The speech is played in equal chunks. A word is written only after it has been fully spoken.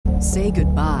Say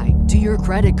goodbye to your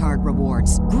credit card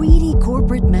rewards. Greedy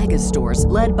corporate mega stores,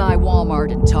 led by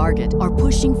Walmart and Target, are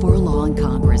pushing for a law in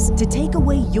Congress to take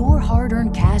away your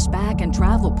hard-earned cash back and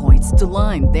travel points to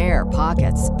line their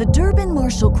pockets. The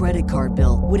Durbin-Marshall credit card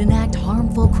bill would enact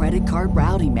harmful credit card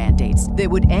routing mandates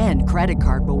that would end credit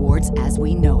card rewards as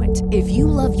we know it. If you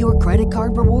love your credit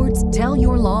card rewards, tell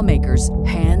your lawmakers,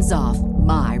 hands off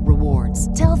my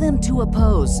rewards. Tell them to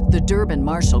oppose the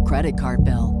Durbin-Marshall credit card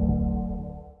bill.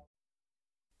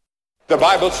 The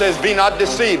Bible says, be not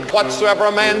deceived. Whatsoever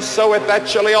a man soweth, that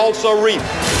shall he also reap. All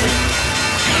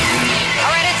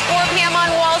right, it's 4 p.m.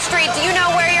 on Wall Street. Do you know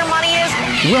where your money is?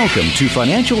 Welcome to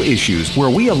Financial Issues, where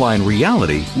we align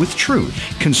reality with truth.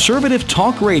 Conservative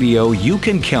talk radio you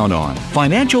can count on.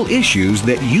 Financial issues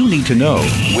that you need to know.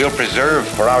 We'll preserve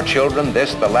for our children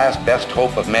this, the last best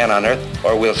hope of man on earth,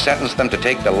 or we'll sentence them to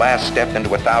take the last step into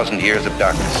 1,000 years of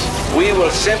darkness. We will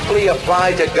simply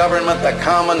apply to government the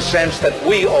common sense that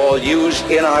we all use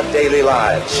in our daily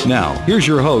lives. Now, here's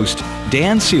your host,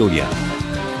 Dan Celia.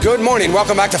 Good morning.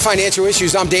 Welcome back to Financial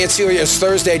Issues. I'm Dan Celia. It's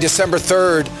Thursday, December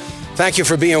 3rd. Thank you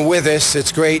for being with us.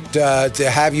 It's great to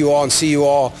have you all and see you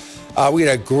all. We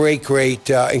had a great,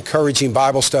 encouraging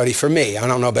Bible study for me. I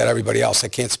don't know about everybody else. I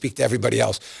can't speak to everybody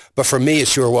else. But for me, it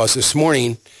sure was this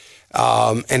morning.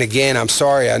 And again, I'm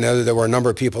sorry. I know that there were a number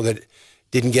of people that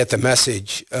didn't get the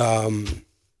message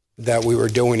that we were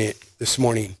doing it this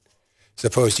morning as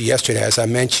opposed to yesterday. As I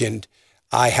mentioned,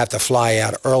 I have to fly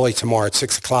out early tomorrow at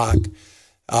 6 o'clock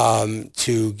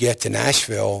to get to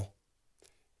Nashville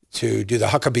to do the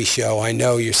Huckabee Show. I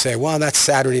know you say, well, that's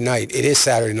Saturday night. It is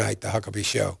Saturday night, the Huckabee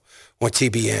Show on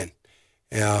TBN.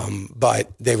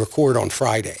 But they record on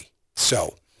Friday.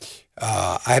 So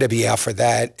I had to be out for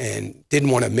that and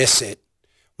didn't want to miss it.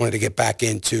 Wanted to get back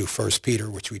into 1 Peter,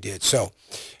 which we did. So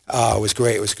it was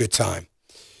great. It was a good time.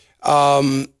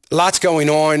 Lots going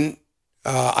on,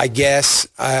 I guess.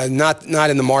 Not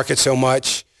in the market so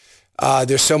much.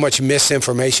 There's so much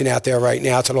misinformation out there right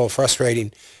now. It's a little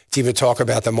frustrating to even talk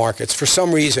about the markets for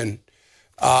some reason.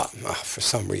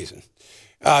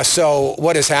 So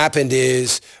what has happened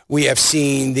is we have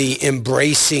seen the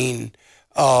embracing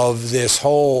of this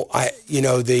whole,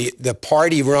 the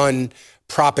party-run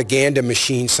propaganda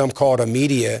machine. Some call it a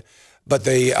media, but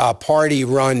the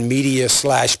party-run media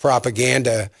 /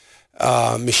 propaganda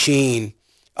machine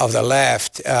of the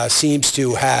left seems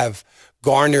to have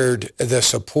garnered the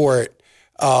support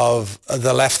of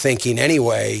the left thinking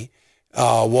anyway,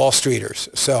 Wall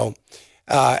Streeters. So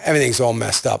everything's all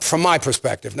messed up from my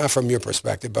perspective, not from your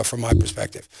perspective, but from my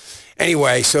perspective.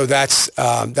 Anyway, so that's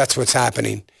what's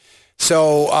happening.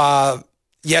 So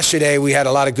yesterday we had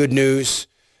a lot of good news.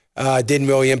 Didn't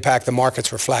really impact the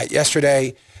markets. Were flat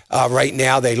yesterday. Right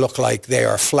now they look like they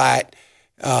are flat,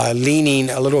 leaning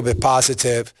a little bit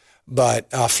positive, but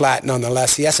flat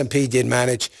nonetheless. The S&P did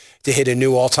manage to hit a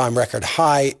new all-time record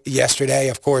high yesterday.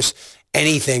 Of course,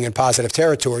 anything in positive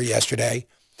territory yesterday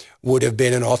would have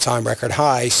been an all-time record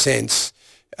high since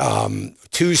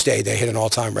Tuesday. They hit an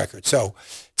all-time record. So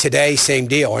today, same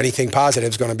deal. Anything positive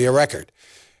is going to be a record.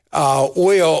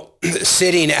 Oil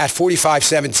sitting at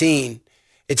 45.17.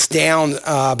 It's down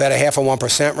about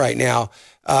 0.5% right now.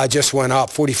 Just went up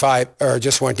 45, or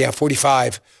just went down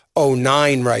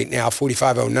 45.09 right now,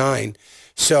 45.09.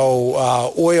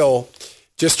 So oil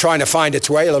just trying to find its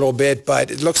way a little bit,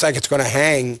 but it looks like it's going to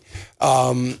hang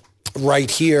right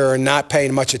here and not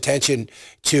paying much attention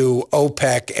to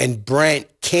OPEC. And Brent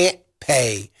can't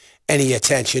pay any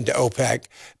attention to OPEC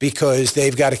because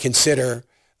they've got to consider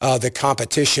the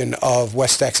competition of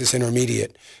West Texas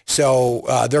Intermediate. So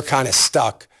they're kind of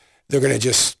stuck. They're going to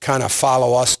just kind of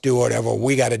follow us, do whatever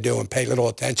we got to do, and pay little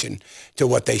attention to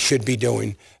what they should be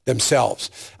doing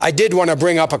themselves. I did want to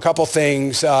bring up a couple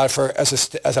things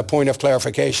as a point of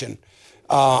clarification.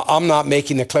 I'm not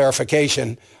making the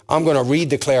clarification. I'm going to read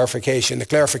the clarification. The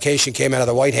clarification came out of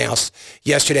the White House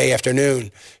yesterday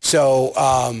afternoon. So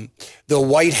the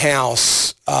White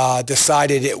House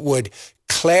decided it would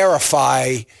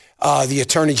clarify the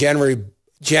Attorney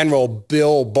General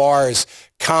Bill Barr's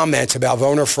comments about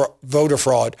voter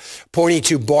fraud, pointing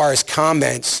to Barr's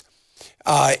comments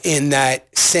in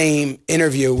that same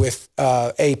interview with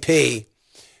AP.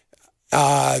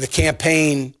 The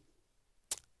campaign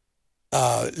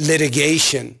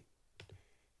litigation,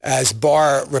 as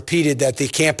Barr repeated that the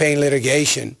campaign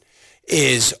litigation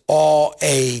is all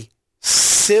a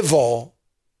civil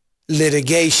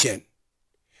litigation,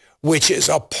 which is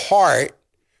apart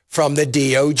from the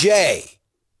DOJ.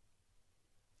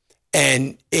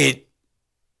 And the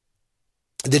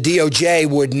DOJ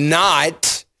would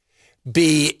not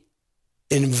be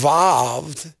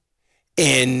involved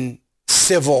in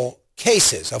civil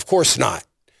cases. Of course not.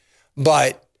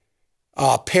 But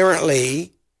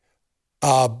apparently,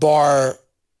 Barr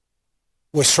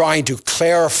was trying to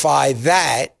clarify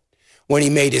that when he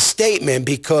made his statement,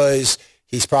 because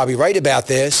he's probably right about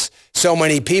this. So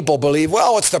many people believe,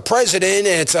 well, it's the president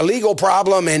and it's a legal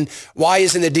problem, and why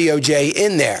isn't the DOJ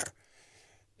in there?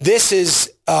 This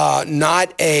is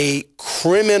not a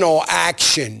criminal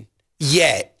action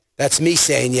yet. That's me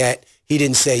saying yet. He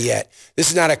didn't say yet. This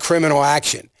is not a criminal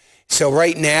action. So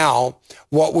right now,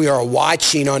 what we are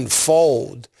watching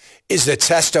unfold is the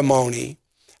testimony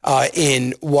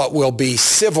in what will be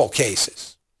civil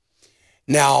cases.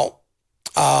 Now,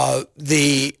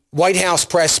 the White House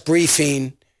press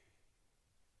briefing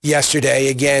yesterday,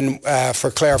 again,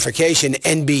 for clarification,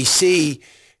 NBC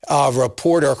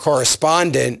reporter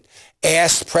correspondent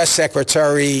asked Press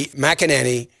Secretary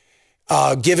McEnany,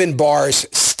 given Barr's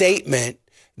statement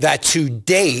that to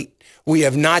date, we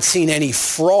have not seen any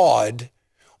fraud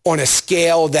on a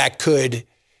scale that could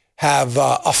have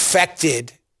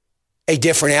affected a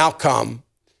different outcome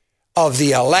of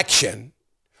the election,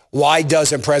 why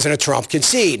doesn't President Trump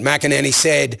concede? McEnany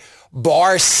said,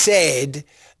 Barr said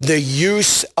the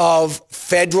use of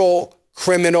federal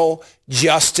criminal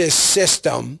justice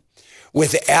system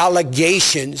with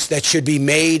allegations that should be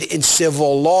made in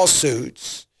civil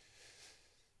lawsuits,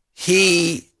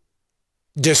 he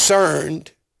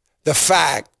discerned the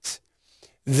fact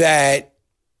that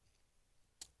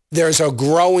there's a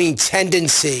growing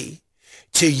tendency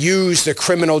to use the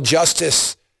criminal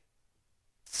justice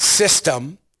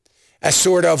system as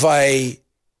sort of a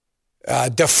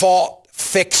default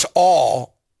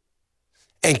fix-all,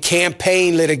 and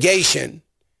campaign litigation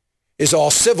is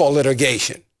all civil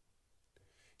litigation.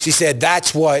 She said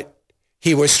that's what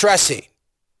he was stressing.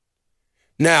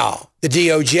 Now, the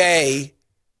DOJ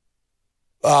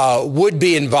would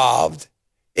be involved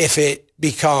if it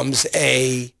becomes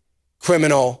a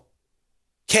criminal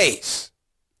case.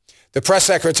 The press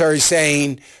secretary is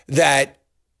saying that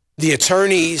the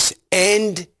attorneys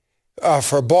and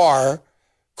for Barr,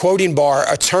 quoting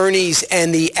Barr, attorneys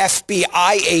and the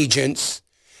FBI agents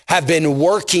have been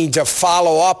working to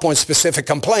follow up on specific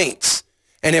complaints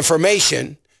and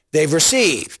information they've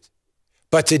received.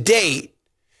 But to date,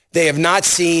 they have not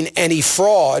seen any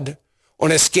fraud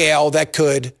on a scale that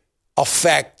could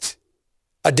affect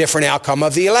a different outcome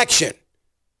of the election.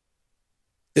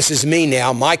 This is me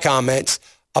now, my comments.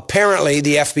 Apparently,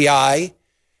 the FBI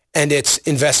and its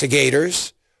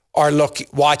investigators are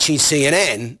watching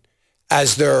CNN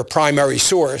as their primary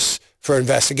source for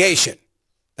investigation.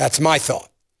 That's my thought.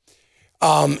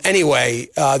 Anyway,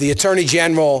 the Attorney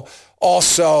General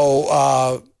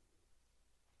also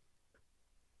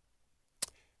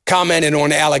commented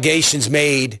on allegations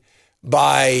made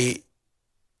by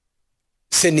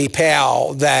Sidney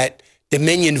Powell that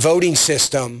Dominion voting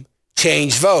system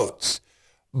changed votes.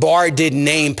 Barr didn't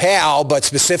name Powell, but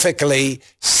specifically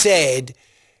said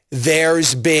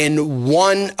there's been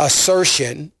one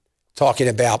assertion, talking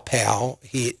about Powell,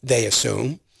 they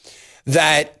assume,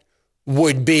 that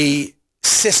would be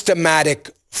systematic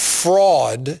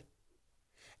fraud,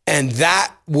 and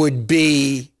that would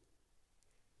be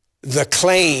the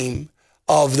claim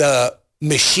of the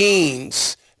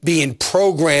machines being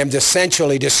programmed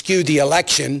essentially to skew the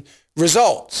election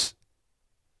results.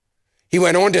 He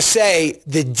went on to say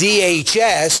the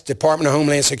DHS, Department of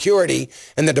Homeland Security,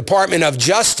 and the Department of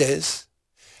Justice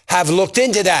have looked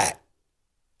into that.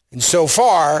 And so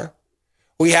far,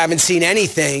 we haven't seen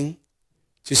anything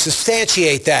to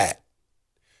substantiate that.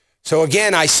 So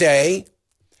again, I say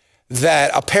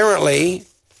that apparently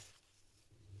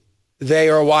they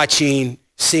are watching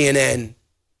CNN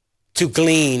to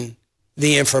glean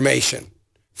the information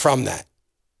from that.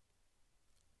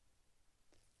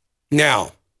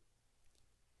 Now,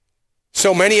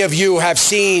 so many of you have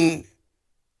seen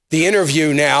the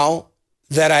interview now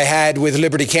that I had with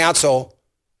Liberty Counsel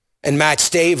and Matt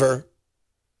Staver,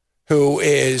 who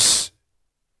is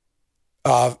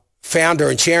founder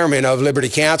and chairman of Liberty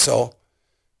Counsel,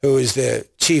 who is the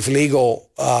chief legal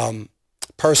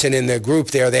person in the group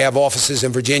there. They have offices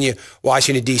in Virginia,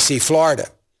 Washington, D.C., Florida,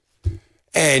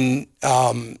 and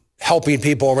helping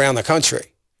people around the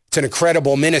country. It's an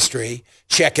incredible ministry.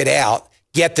 Check it out.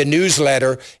 Get the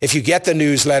newsletter. If you get the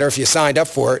newsletter, if you signed up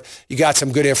for it, you got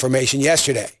some good information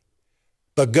yesterday.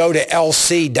 But go to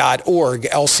lc.org,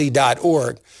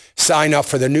 sign up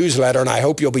for the newsletter, and I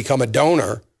hope you'll become a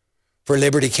donor for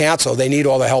Liberty Counsel. They need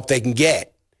all the help they can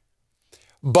get.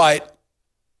 But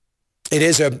it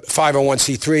is a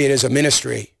 501c3. It is a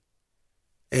ministry.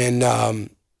 And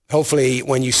hopefully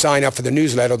when you sign up for the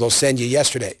newsletter, they'll send you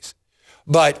yesterday's.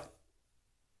 But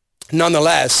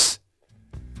nonetheless,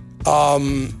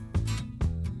 Well,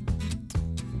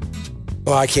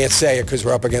 I can't say it because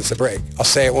we're up against the break. I'll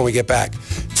say it when we get back.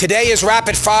 Today is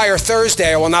Rapid Fire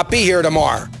Thursday. I will not be here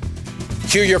tomorrow.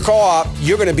 Cue your call up.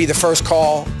 You're going to be the first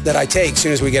call that I take as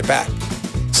soon as we get back.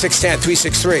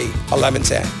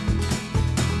 610-363-1110.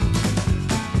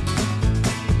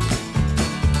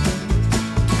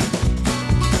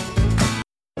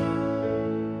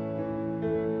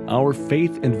 Our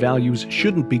faith and values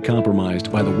shouldn't be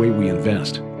compromised by the way we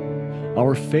invest.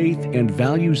 Our faith and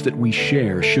values that we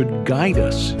share should guide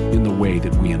us in the way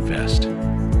that we invest.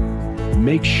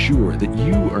 Make sure that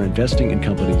you are investing in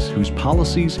companies whose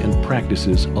policies and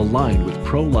practices align with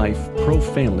pro-life,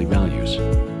 pro-family values.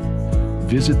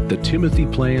 Visit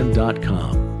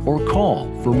thetimothyplan.com or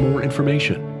call for more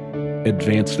information.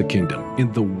 Advance the kingdom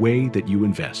in the way that you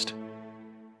invest.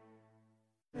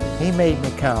 He made me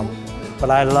come, but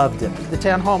I loved it. The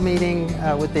town hall meeting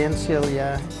with Dan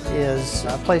Celia is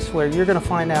a place where you're going to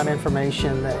find out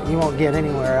information that you won't get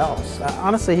anywhere else.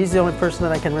 Honestly, he's the only person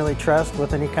that I can really trust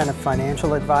with any kind of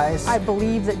financial advice. I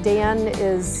believe that Dan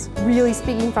is really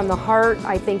speaking from the heart.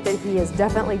 I think that he has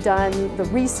definitely done the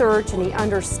research and he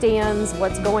understands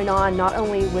what's going on, not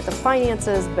only with the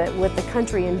finances, but with the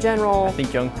country in general. I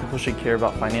think young people should care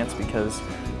about finance because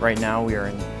right now we are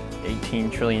in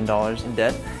 $18 trillion in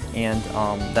debt. And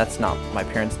that's not my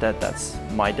parents' debt, that's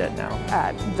my debt now.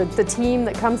 The team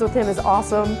that comes with him is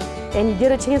awesome, and you get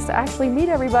a chance to actually meet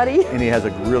everybody. And he has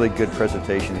a really good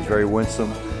presentation. He's very winsome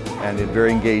and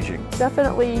very engaging.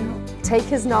 Definitely take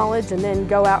his knowledge and then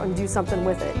go out and do something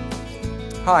with it.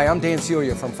 Hi, I'm Dan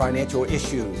Celia from Financial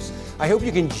Issues. I hope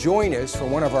you can join us for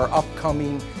one of our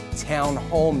upcoming town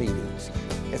hall meetings.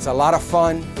 It's a lot of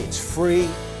fun, it's free,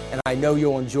 and I know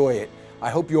you'll enjoy it. I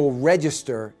hope you'll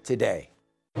register today.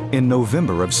 In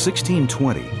November of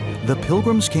 1620, the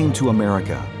Pilgrims came to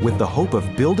America with the hope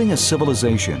of building a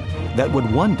civilization that would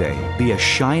one day be a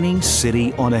shining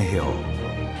city on a hill.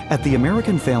 At the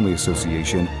American Family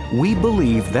Association, we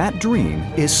believe that dream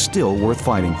is still worth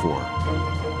fighting for.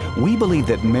 We believe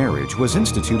that marriage was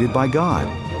instituted by God,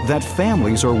 that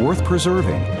families are worth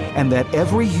preserving, and that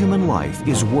every human life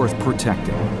is worth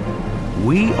protecting.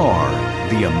 We are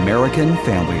the American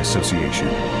Family Association.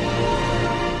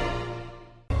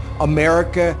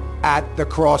 America at the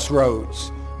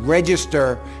Crossroads.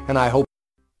 Register, and I hope.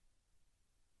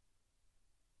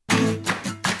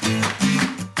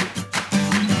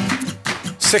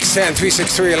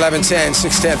 (610-363-1110),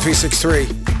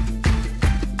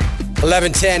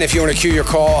 610-363-1110 if you want to queue your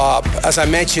call up. As I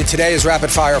mentioned, today is Rapid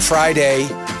Fire Friday.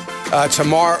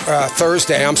 Tomorrow,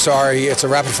 Thursday, I'm sorry, it's a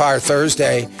Rapid Fire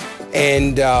Thursday.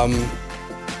 And I'm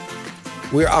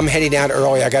heading out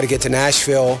early. I got to get to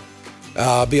Nashville.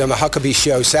 Be on the Huckabee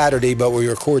Show Saturday, but we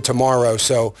record tomorrow,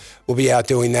 so we'll be out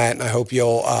doing that. And I hope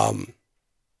you'll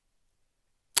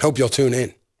tune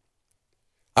in.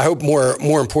 I hope more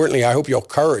importantly, I hope you'll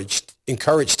encourage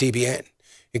TBN,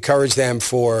 encourage them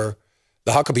for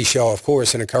the Huckabee Show, of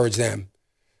course, and encourage them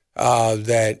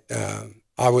that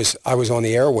I was on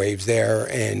the airwaves there,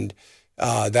 and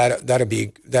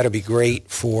that'll be great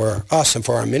for us and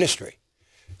for our ministry.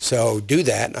 So do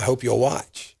that, and I hope you'll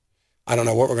watch. I don't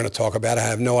know what we're going to talk about. I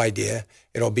have no idea.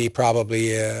 It'll be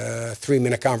probably a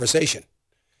 3-minute conversation.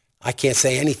 I can't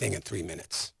say anything in 3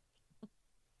 minutes.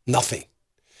 Nothing.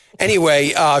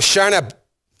 Anyway, Sharna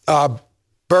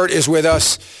Burt is with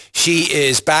us. She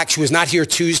is back. She was not here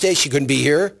Tuesday. She couldn't be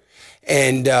here.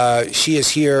 And she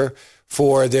is here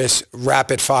for this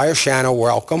rapid fire. Shanna,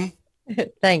 welcome.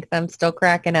 Thanks. I'm still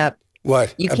cracking up.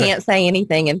 What? You can't say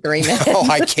anything in 3 minutes. Oh,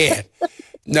 I can't.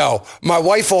 No, my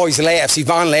wife always laughs.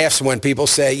 Yvonne laughs when people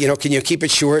say, can you keep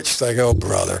it short? She's like, oh,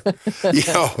 brother.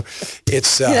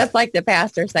 It's... that's like the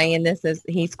pastor saying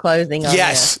he's closing on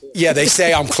yes. this. Yeah, they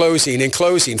say I'm closing. In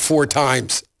closing 4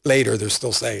 times later, they're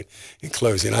still saying in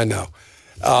closing. I know.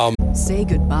 Say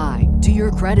goodbye to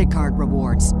your credit card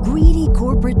rewards. Greedy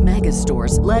corporate mega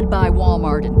stores, led by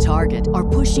Walmart and Target, are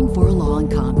pushing for a law in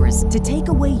Congress to take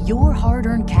away your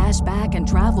hard-earned cash back and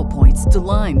travel points to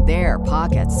line their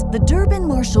pockets. The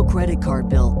Durbin-Marshall credit card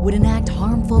bill would enact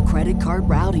harmful credit card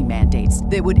routing mandates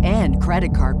that would end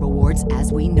credit card rewards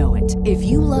as we know it. If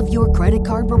you love your credit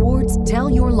card rewards, tell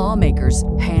your lawmakers,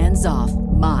 hands off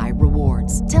my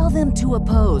rewards. Tell them to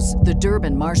oppose the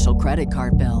Durbin-Marshall credit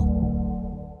card bill.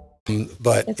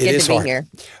 But it's it is hard. Here.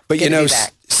 But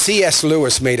C.S.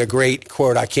 Lewis made a great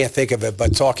quote. I can't think of it,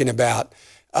 but talking about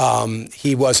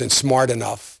he wasn't smart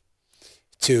enough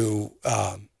to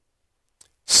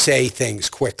say things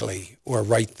quickly or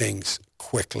write things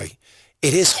quickly.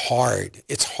 It is hard.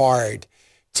 It's hard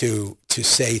to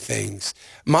say things.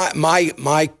 My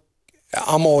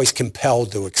I'm always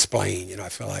compelled to explain. You know, I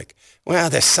feel like, well,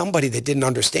 there's somebody that didn't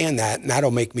understand that, and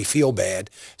that'll make me feel bad.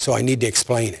 So I need to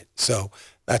explain it. So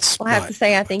that's. Well, I have to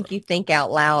say, I think you think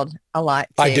out loud a lot,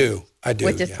 too. I do,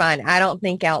 which is fine. I don't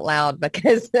think out loud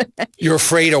because you're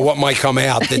afraid of what might come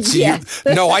out. That's yes.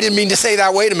 No, I didn't mean to say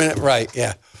that. Wait a minute. Right?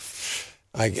 Yeah,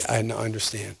 I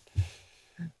understand.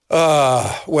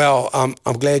 Well, I'm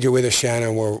glad you're with us,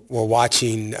 Shannon. We're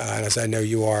watching, as I know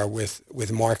you are,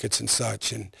 with markets and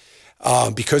such. And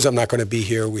because I'm not going to be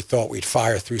here, we thought we'd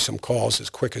fire through some calls as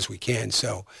quick as we can.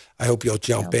 So I hope you'll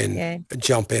jump in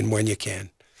when you can.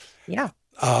 Yeah,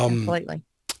 absolutely.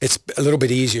 It's a little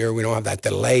bit easier. We don't have that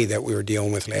delay that we were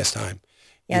dealing with last time.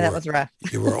 Yeah, that was rough.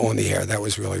 You were on the air. That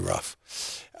was really rough.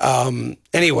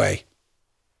 Anyway,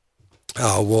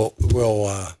 we'll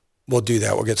do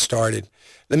that. We'll get started.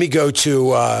 Let me go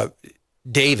to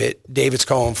David. David's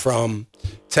calling from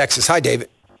Texas. Hi, David.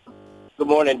 Good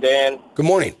morning, Dan. Good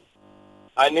morning.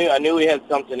 I knew we had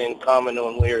something in common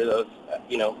when we were those,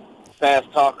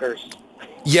 fast talkers.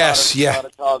 Yes, a lot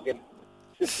of talking.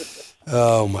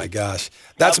 Oh my gosh,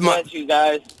 that's God bless you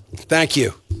guys. Thank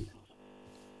you.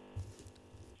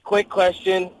 Quick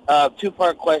question,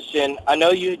 two-part question. I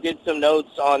know you did some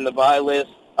notes on the buy list.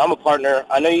 I'm a partner.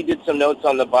 I know you did some notes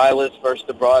on the buy list versus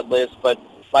the broad list, but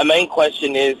my main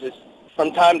question is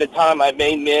from time to time I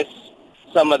may miss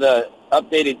some of the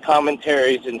updated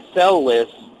commentaries and sell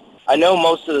lists. I know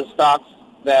most of the stocks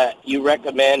that you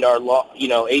recommend are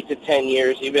 8 to 10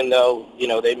 years, even though,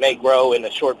 they may grow in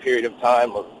a short period of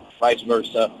time or vice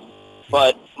versa.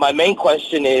 But my main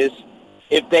question is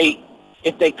if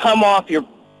they come off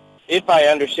if I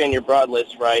understand your broad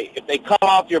list right, if they come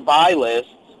off your buy list,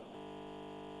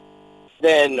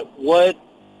 then what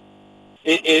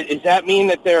does that mean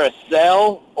that they're a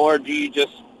sell, or do you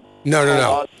just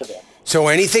no. So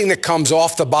anything that comes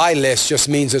off the buy list just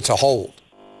means it's a hold.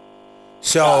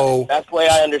 So that's the way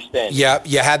I understand. Yeah,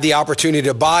 you had the opportunity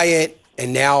to buy it,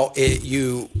 and now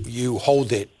you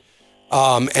hold it,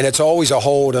 and it's always a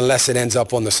hold unless it ends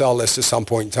up on the sell list at some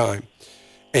point in time.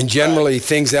 And generally,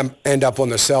 things end up on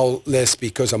the sell list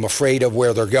because I'm afraid of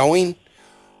where they're going,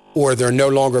 or they're no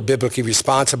longer biblically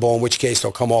responsible, in which case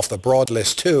they'll come off the broad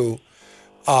list too,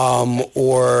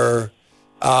 or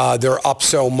they're up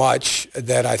so much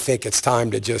that I think it's time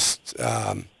to just,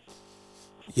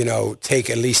 take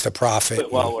at least a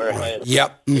profit. While we're ahead.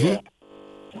 Yep. Mm-hmm. Yeah.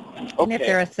 And if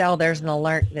they're a sell, there's an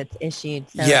alert that's issued.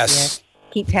 So yes. If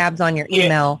you keep tabs on your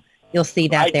email, you'll see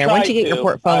that there. Once you get your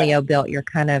portfolio built, you're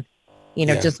kind of,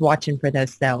 just watching for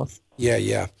those sells.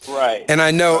 Yeah. Right. And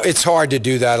I know it's hard to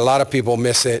do that. A lot of people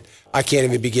miss it. I can't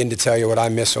even begin to tell you what I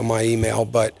miss on my email,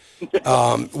 but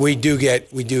we do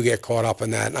get caught up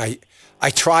in that. And I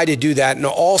try to do that. And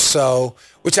also,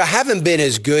 which I haven't been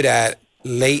as good at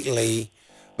lately,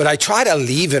 but I try to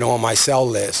leave it on my sell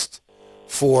list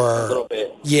for a little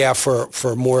bit. Yeah,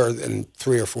 for more than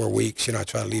 3 or 4 weeks. I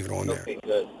try to leave it on there. Okay,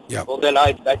 good. Yeah. Well, then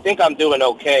I think I'm doing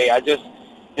okay. I just,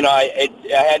 I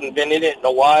hadn't been in it in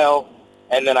a while,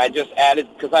 and then I just added,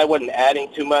 because I wasn't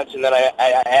adding too much, and then I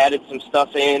added some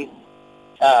stuff in,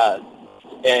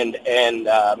 and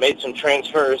made some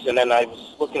transfers, and then I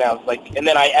was looking, I was like, and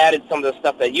then I added some of the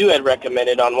stuff that you had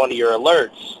recommended on one of your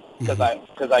alerts, because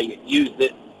I used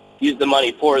the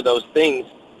money for those things,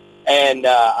 and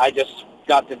I just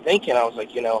got to thinking, I was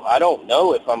like, I don't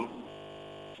know if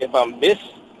I'm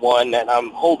missed one that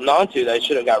I'm holding on to that I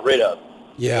should have got rid of.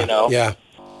 Yeah. Yeah.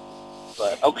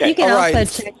 But okay. You can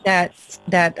also check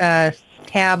that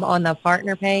tab on the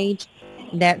partner page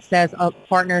that says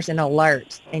partners and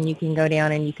alerts, and you can go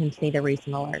down and you can see the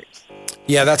recent alerts.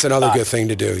 Yeah, that's another good thing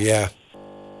to do. Yeah.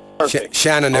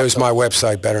 Shannon knows my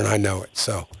website better than I know it,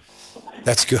 so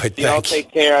that's good. Y'all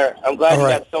take care. I'm glad you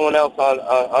got someone else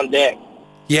on deck.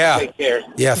 Yeah. Take care.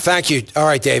 Yeah, thank you. All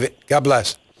right, David. God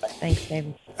bless. Thanks,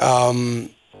 David.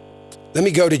 Let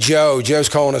me go to Joe. Joe's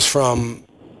calling us from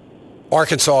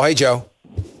Arkansas. Hey, Joe.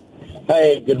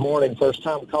 Hey, good morning.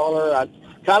 First-time caller. I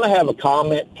kind of have a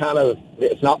comment.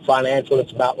 It's not financial.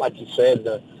 It's about, like you said,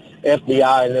 the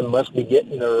FBI and them must be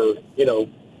getting their,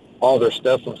 all their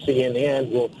stuff from CNN.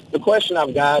 Well, the question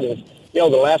I've got is, the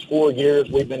last 4 years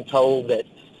we've been told that,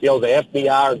 the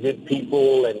FBI are good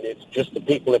people, and it's just the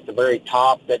people at the very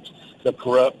top that's the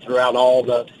corrupt throughout all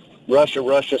the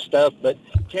Russia stuff. But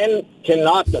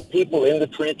cannot the people in the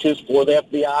trenches for the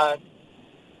FBI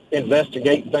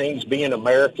investigate things, being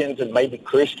Americans and maybe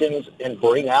Christians, and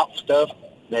bring out stuff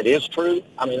that is true?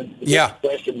 I mean, it's a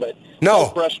question, but no, so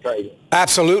frustrating.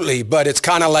 Absolutely, but it's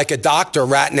kind of like a doctor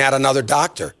ratting out another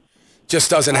doctor.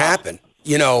 Just doesn't happen,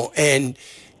 and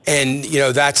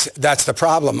that's the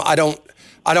problem. I don't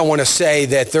want to say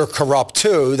that they're corrupt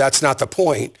too. That's not the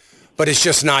point. but it's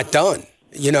just not done.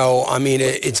 You know, I mean,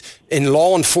 it's in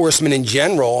law enforcement in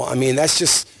general. I mean,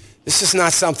 this is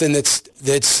not something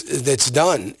that's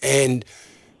done. And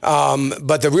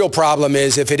but the real problem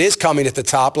is, if it is coming at the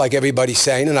top, like everybody's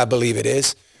saying, and I believe it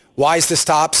is, why is the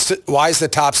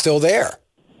top still there?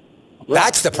 Right.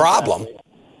 That's the problem. Exactly.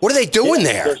 What are they doing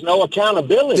there? There's no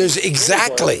accountability.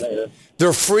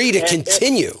 They're free to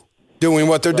continue doing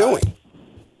what they're doing.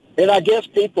 And I guess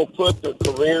people put their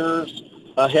careers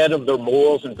ahead of their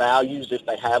morals and values, if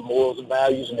they have morals and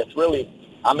values, and it's really,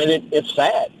 I mean, it's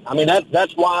sad. I mean,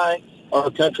 that's why our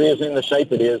country is in the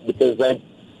shape it is, because they've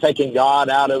taken God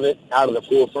out of it, out of the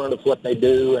forefront of what they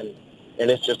do, and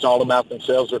it's just all about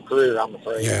themselves, their career, I'm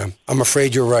afraid. Yeah, I'm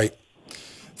afraid you're right.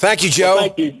 Thank you, Joe. Well,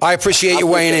 thank you. I appreciate you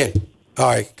weighing in. All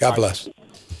right, God bless.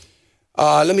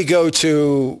 Let me go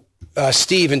to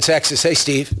Steve in Texas. Hey,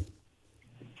 Steve.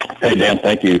 Hey, Dan,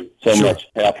 thank you so much.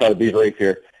 Hey, I'll try to be brief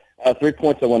here. 3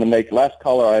 points I want to make. Last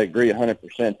caller, I agree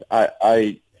 100%.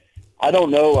 I don't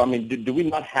know. I mean, do we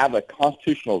not have a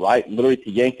constitutional right literally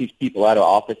to yank these people out of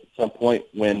office at some point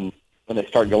when they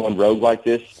start going rogue like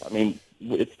this? I mean,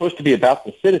 it's supposed to be about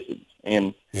the citizens,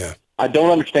 and I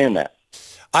don't understand that.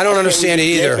 I don't understand it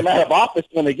either. Yank them out of office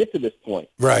when they get to this point.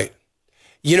 Right.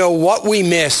 You know, what we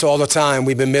miss all the time,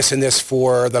 we've been missing this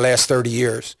for the last 30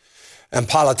 years. And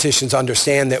politicians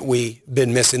understand that we've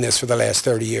been missing this for the last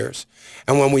 30 years.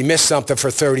 And when we miss something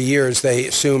for 30 years, they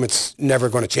assume it's never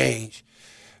going to change.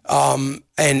 And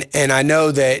I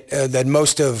know that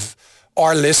most of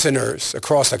our listeners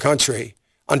across the country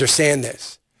understand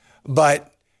this.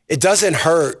 But it doesn't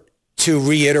hurt to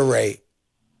reiterate,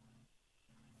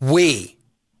 we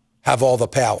have all the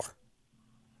power.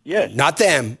 Yes. Not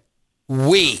them.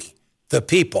 We, the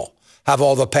people, have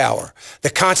all the power. The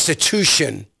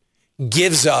Constitution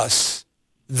gives us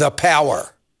the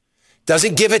power.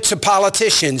 Doesn't give it to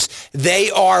politicians. They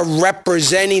are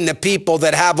representing the people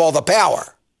that have all the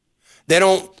power.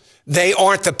 They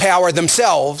aren't the power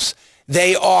themselves.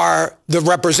 They are the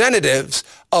representatives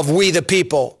of we the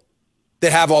people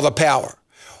that have all the power.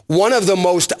 One of the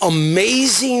most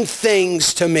amazing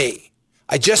things to me,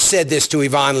 I just said this to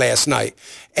Yvonne last night,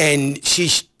 and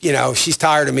she's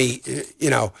tired of me,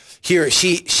 here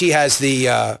she has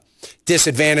the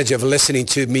disadvantage of listening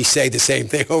to me say the same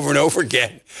thing over and over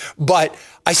again. But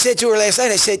I said to her last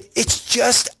night, I said, it's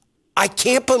just, I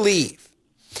can't believe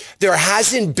there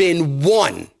hasn't been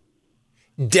one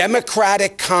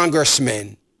Democratic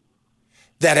congressman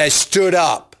that has stood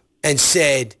up and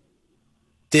said,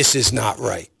 this is not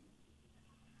right.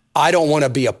 I don't want to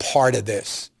be a part of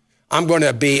this. I'm going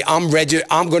to be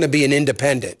an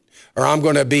independent, or I'm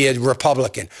going to be a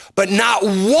Republican. But not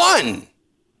one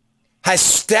has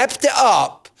stepped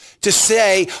up to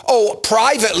say, oh,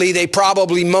 privately they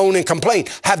probably moan and complain.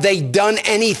 Have they done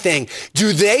anything?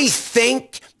 Do they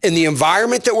think in the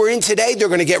environment that we're in today, they're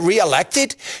going to get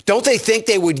reelected? Don't they think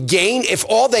they would gain if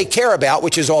all they care about,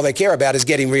 which is all they care about, is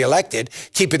getting reelected,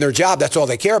 keeping their job? That's all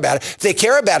they care about. If they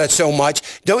care about it so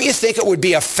much, don't you think it would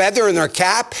be a feather in their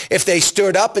cap if they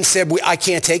stood up and said, I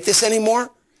can't take this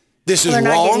anymore? This is wrong.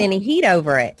 They're not getting any heat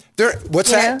over it. What's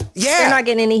that? Yeah. They're not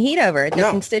getting any heat over it. The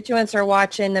constituents are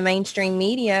watching the mainstream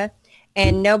media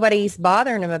and nobody's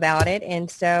bothering them about it. And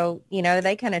so,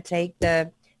 they kind of take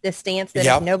the stance that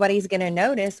if nobody's going to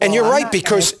notice. And you're right,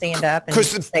 because stand up and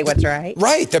say what's right.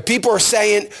 Right. The people are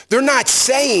saying, they're not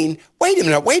saying, wait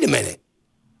a minute.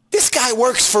 This guy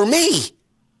works for me.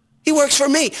 He works for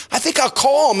me. I think I'll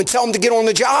call him and tell him to get on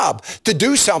the job, to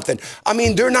do something. I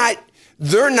mean, they're not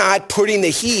putting the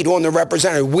heat on the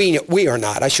representative. We are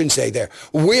not. I shouldn't say there.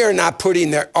 We are not putting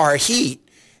the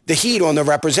heat on the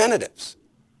representatives.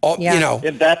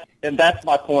 And that's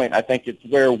my point. I think it's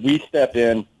where we step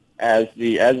in as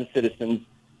the citizens,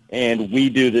 and we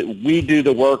do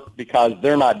the work because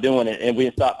they're not doing it, and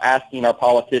we stop asking our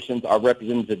politicians, our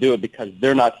representatives, to do it because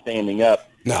they're not standing up.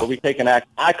 No. So we take an act.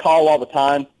 I call all the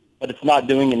time, but it's not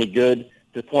doing any good,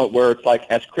 to the point where it's like,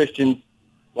 as Christians,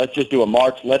 let's just do a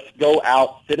march. Let's go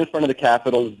out, sit in front of the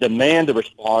Capitol, demand a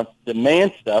response,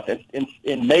 demand stuff,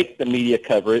 and make the media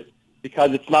cover it,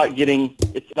 because it's not getting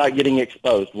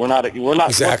exposed. We're exactly.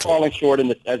 We're falling short in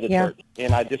this as a church,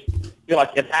 and I just feel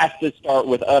like it has to start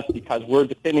with us, because we're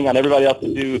depending on everybody else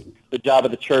to do the job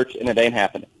of the church, and it ain't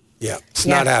happening. Yeah, it's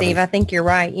not happening. Steve, I think you're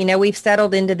right. We've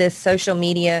settled into this social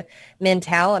media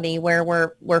mentality where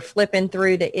we're flipping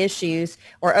through the issues.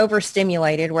 We're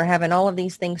overstimulated. We're having all of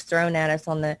these things thrown at us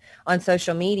on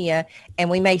social media, and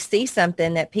we may see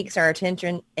something that piques our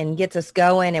attention and gets us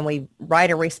going, and we write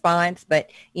a response,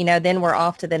 but then we're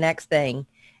off to the next thing,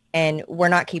 and we're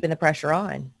not keeping the pressure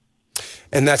on.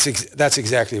 And that's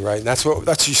exactly right. That's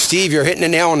Steve, you're hitting the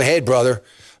nail on the head, brother.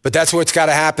 But that's what's got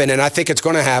to happen, and I think it's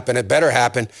going to happen. It better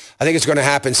happen. I think it's going to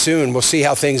happen soon. We'll see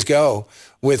how things go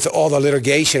with all the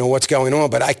litigation and what's going on.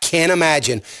 But I can't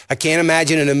imagine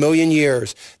in a million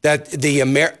years that the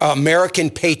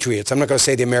American patriots, I'm not going to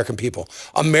say the American people,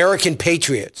 American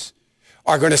patriots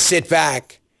are going to sit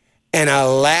back and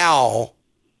allow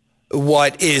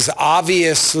what is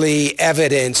obviously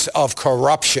evidence of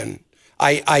corruption.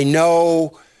 I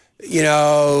know,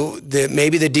 that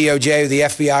maybe the DOJ or the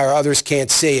FBI or others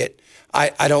can't see it.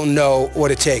 I don't know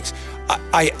what it takes.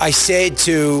 I said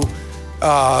to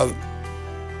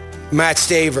Matt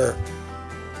Staver,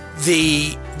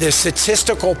 the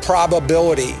statistical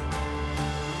probability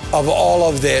of all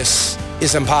of this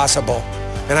is impossible.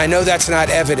 And I know that's not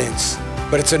evidence,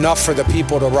 but it's enough for the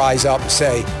people to rise up and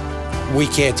say, we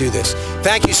can't do this.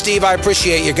 Thank you, Steve. I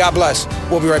appreciate you. God bless.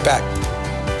 We'll be right back.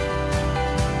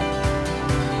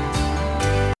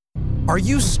 Are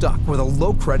you stuck with a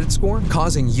low credit score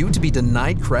causing you to be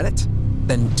denied credit?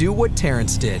 Then do what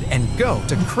Terrence did and go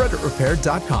to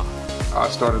creditrepair.com. I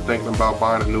started thinking about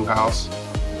buying a new house,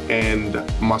 and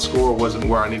my score wasn't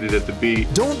where I needed it to be.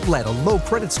 Don't let a low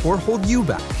credit score hold you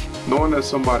back. Knowing that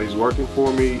somebody's working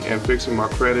for me and fixing my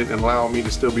credit and allowing me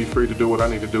to still be free to do what I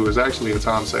need to do is actually a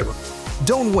time saver.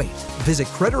 Don't wait. Visit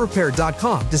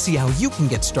creditrepair.com to see how you can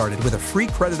get started with a free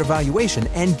credit evaluation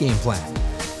and game plan.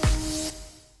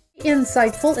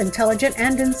 Insightful, intelligent,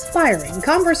 and inspiring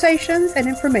conversations and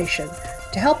information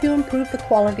to help you improve the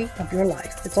quality of your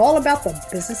life. It's all about the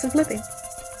business of living.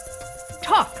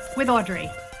 Talk with Audrey.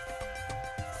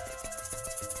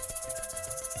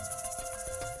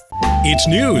 It's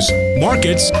news,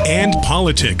 markets, and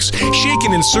politics,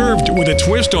 shaken and served with a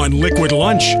twist on liquid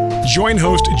lunch. Join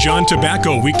host John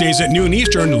Tobacco weekdays at noon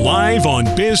Eastern, live on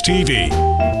Biz TV.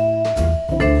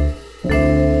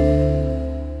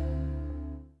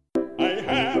 I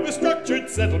have a structured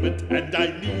settlement and I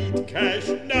need cash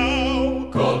now.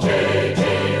 Call J.G.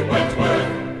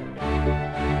 Wentworth.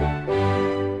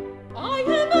 I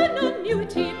have an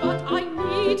annuity, but I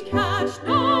need cash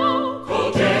now.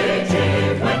 Call J.G.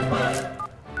 Wentworth.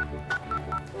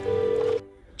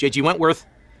 J.G. Wentworth,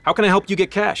 how can I help you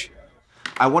get cash?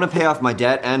 I want to pay off my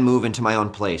debt and move into my own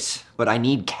place, but I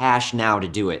need cash now to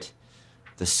do it.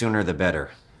 The sooner the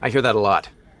better. I hear that a lot.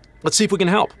 Let's see if we can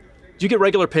help. Do you get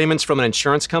regular payments from an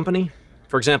insurance company?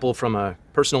 For example, from a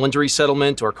personal injury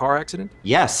settlement or a car accident?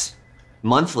 Yes,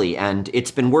 monthly, and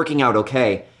it's been working out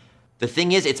okay. The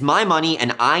thing is, it's my money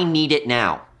and I need it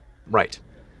now. Right.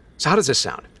 So how does this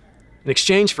sound? In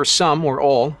exchange for some or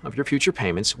all of your future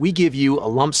payments, we give you a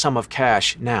lump sum of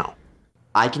cash now.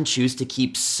 I can choose to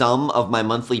keep some of my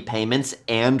monthly payments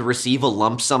and receive a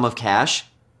lump sum of cash?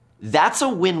 That's a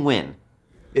win-win.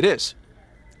 It is.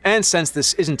 And since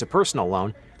this isn't a personal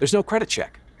loan, there's no credit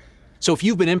check. So if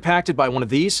you've been impacted by one of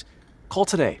these, call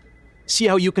today. See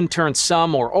how you can turn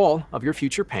some or all of your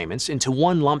future payments into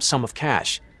one lump sum of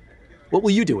cash. What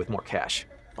will you do with more cash?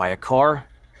 Buy a car?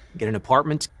 Get an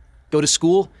apartment? Go to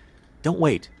school? Don't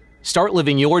wait. Start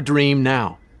living your dream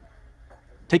now.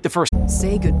 Take the first.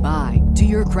 Say goodbye to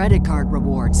your credit card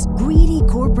rewards. Greedy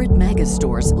corporate mega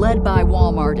stores, led by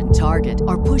Walmart and Target,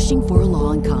 are pushing for a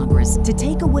law in Congress to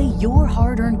take away your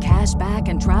hard-earned cash back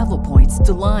and travel points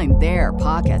to line their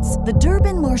pockets. The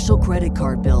Durbin-Marshall credit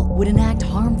card bill would enact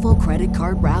harmful credit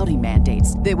card routing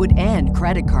mandates that would end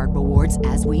credit card rewards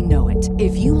as we know it.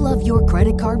 If you love your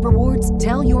credit card rewards,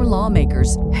 tell your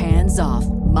lawmakers, hands off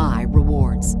my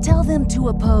rewards. Tell them to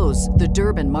oppose the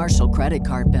Durbin-Marshall credit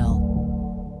card bill.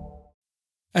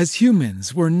 As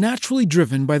humans, we're naturally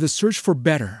driven by the search for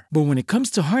better. But when it comes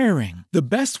to hiring, the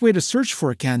best way to search for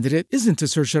a candidate isn't to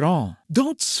search at all.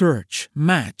 Don't search,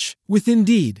 match with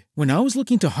Indeed. When I was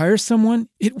looking to hire someone,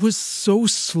 it was so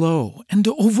slow and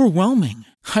overwhelming.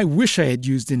 I wish I had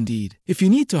used Indeed. If you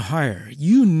need to hire,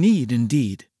 you need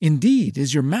Indeed. Indeed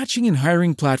is your matching and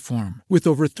hiring platform with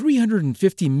over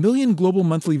 350 million global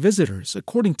monthly visitors,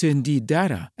 according to Indeed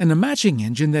data, and a matching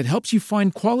engine that helps you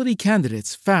find quality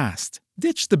candidates fast.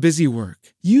 Ditch the busy work.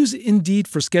 Use Indeed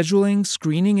for scheduling,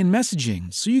 screening, and messaging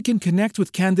so you can connect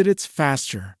with candidates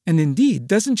faster. And Indeed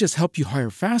doesn't just help you hire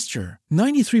faster.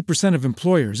 93% of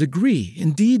employers agree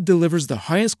Indeed delivers the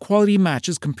highest quality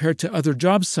matches compared to other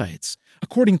job sites,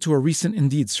 according to a recent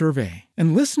Indeed survey.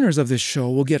 And listeners of this show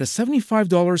will get a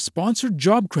 $75 sponsored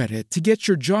job credit to get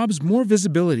your jobs more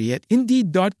visibility at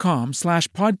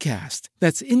Indeed.com/podcast.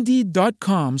 That's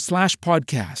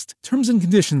Indeed.com/podcast. Terms and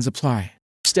conditions apply.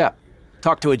 Step.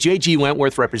 Talk to a J.G.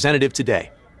 Wentworth representative today.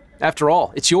 After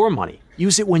all, it's your money.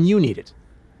 Use it when you need it.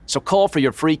 So call for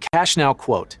your free Cash Now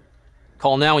quote.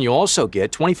 Call now and you'll also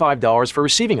get $25 for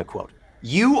receiving a quote.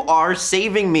 You are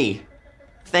saving me.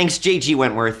 Thanks, J.G.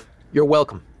 Wentworth. You're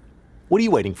welcome. What are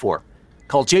you waiting for?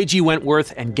 Call J.G.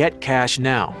 Wentworth and get cash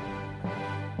now.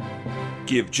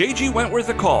 Give J.G. Wentworth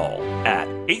a call at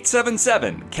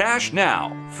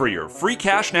 877-CASH-NOW for your free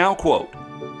Cash Now quote.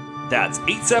 That's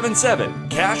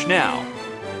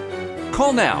 877-CASH-NOW.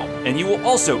 Call now and you will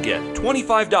also get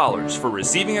 $25 for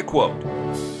receiving a quote.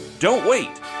 Don't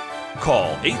wait.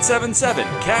 Call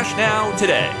 877-CASH-NOW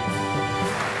today.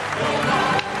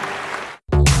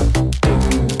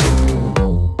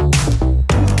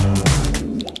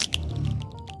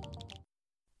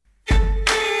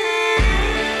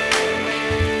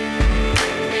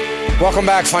 Welcome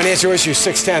back. Financial Issues,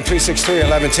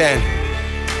 610-363-1110.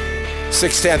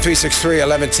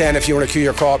 610-363-1110. If you want to queue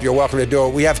your call up, you're welcome to do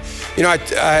it. We have,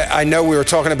 I know we were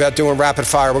talking about doing rapid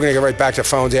fire. We're going to get right back to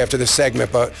phones after this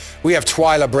segment, but we have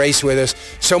Twyla Brace with us.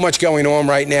 So much going on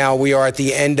right now. We are at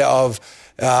the end of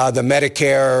the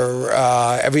Medicare.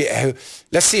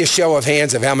 Let's see a show of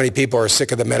hands of how many people are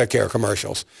sick of the Medicare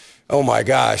commercials. Oh my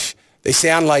gosh. They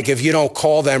sound like if you don't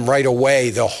call them right away,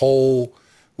 the whole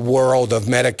world of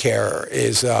Medicare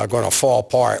is going to fall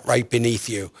apart right beneath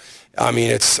you. I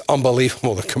mean, it's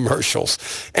unbelievable, the commercials.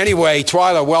 Anyway,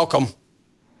 Twyla, welcome.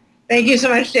 Thank you so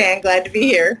much, Dan. Glad to be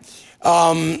here.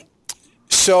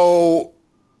 So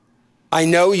I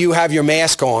know you have your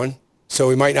mask on, so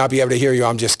we might not be able to hear you.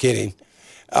 I'm just kidding.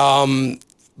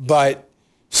 But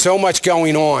so much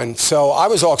going on. So I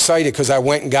was all excited because I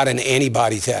went and got an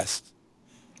antibody test.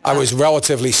 I was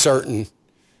relatively certain.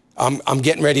 I'm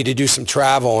getting ready to do some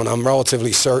travel, and I'm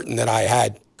relatively certain that I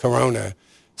had corona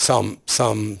some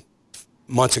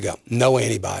months ago. No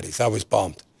antibodies. I was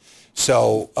bummed.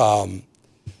 So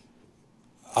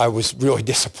I was really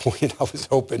disappointed. I was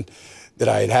hoping that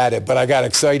I had it, but I got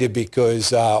excited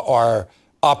because our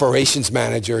operations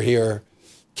manager here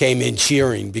came in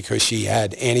cheering because she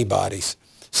had antibodies.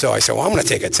 So I said, well, I'm going to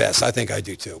take a test. I think I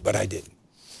do too, but I didn't.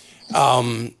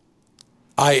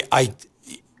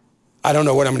 I don't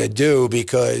know what I'm going to do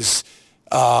because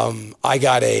I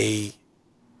got a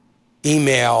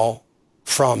email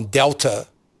from Delta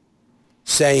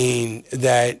saying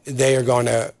that they are going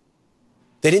to,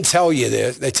 they didn't tell you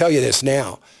this, they tell you this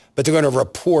now, but they're going to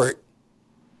report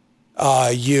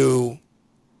you,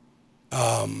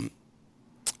 they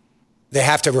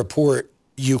have to report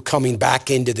you coming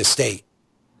back into the state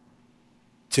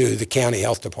to the county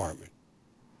health department.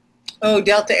 Oh,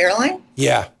 Delta Airline?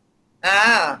 Yeah.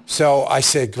 Ah. So I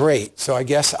said, great. So I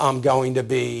guess I'm going to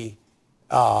be,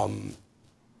 get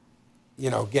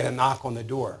a knock on the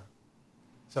door.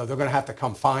 So they're going to have to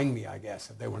come find me, I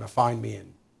guess, if they want to find me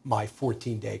in my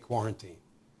 14-day quarantine.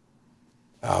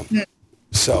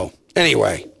 So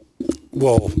anyway,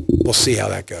 we'll see how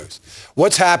that goes.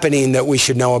 What's happening that we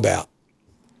should know about?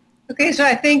 Okay, so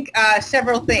I think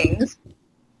several things.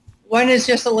 One is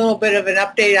just a little bit of an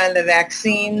update on the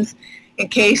vaccines, in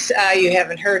case you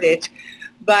haven't heard it.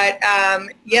 But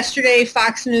yesterday,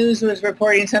 Fox News was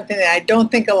reporting something that I don't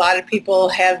think a lot of people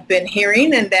have been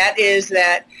hearing, and that is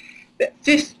that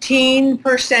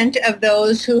 15% of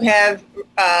those who have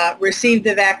received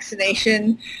the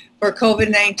vaccination for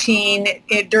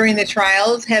COVID-19 during the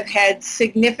trials have had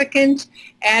significant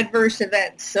adverse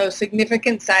events, so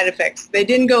significant side effects. They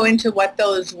didn't go into what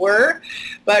those were,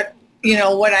 but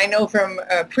what I know from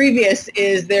previous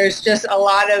is there's just a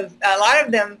lot of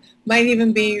them might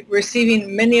even be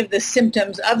receiving many of the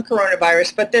symptoms of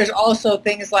coronavirus, but there's also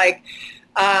things like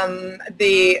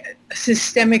the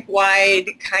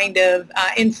systemic-wide kind of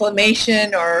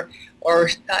inflammation or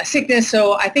sickness.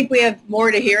 So I think we have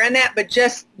more to hear on that, but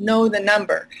just know the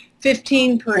number,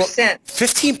 15%. Well,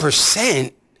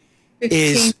 15%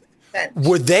 is,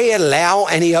 would they allow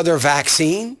any other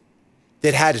vaccine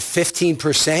that had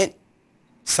 15%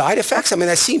 side effects? I mean,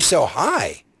 that seems so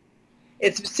high.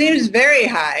 It seems very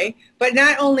high, but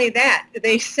not only that,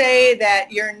 they say that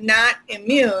you're not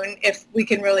immune, if we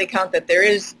can really count that there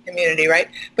is immunity, right?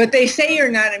 But they say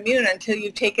you're not immune until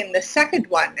you've taken the second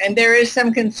one. And there is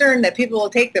some concern that people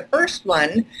will take the first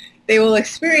one, they will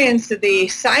experience the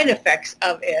side effects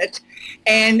of it.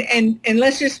 And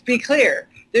let's just be clear,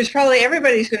 there's probably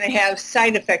everybody's going to have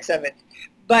side effects of it,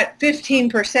 but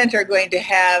 15% are going to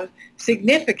have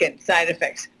significant side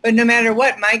effects. But no matter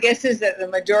what, my guess is that the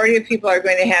majority of people are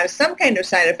going to have some kind of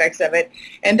side effects of it,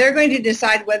 and they're going to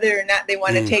decide whether or not they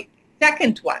want to take the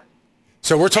second one.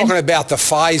 So we're talking about the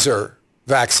Pfizer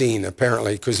vaccine,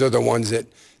 apparently, because they're the ones that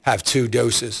have 2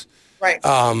 doses. Right.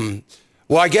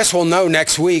 Well, I guess we'll know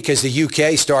next week as the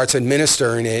UK starts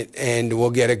administering it, and we'll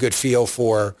get a good feel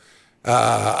for,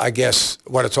 I guess,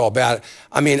 what it's all about.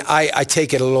 I mean, I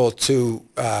take it a little too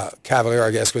cavalier,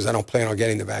 I guess, because I don't plan on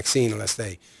getting the vaccine unless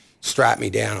they strap me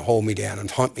down and hold me down and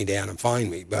hunt me down and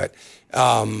find me. But,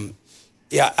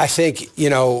 Yeah, I think,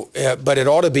 but it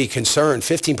ought to be concerned.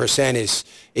 15%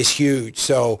 is huge.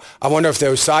 So I wonder if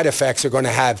those side effects are going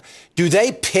to have, do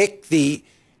they pick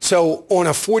so on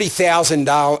a 40,000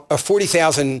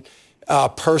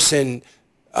 person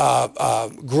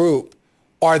group,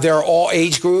 are there all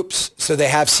age groups? So they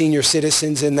have senior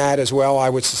citizens in that as well, I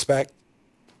would suspect?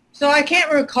 So I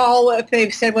can't recall if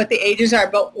they've said what the ages are,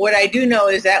 but what I do know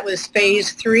is that was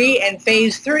phase 3, and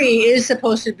phase 3 is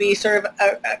supposed to be sort of,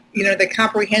 the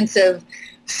comprehensive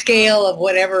scale of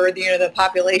whatever, the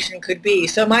population could be.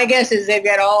 So my guess is they've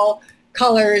got all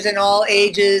colors and all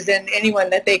ages and anyone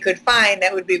that they could find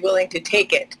that would be willing to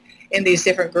take it in these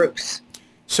different groups.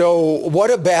 So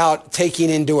what about taking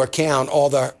into account all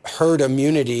the herd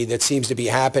immunity that seems to be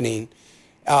happening?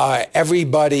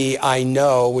 Everybody I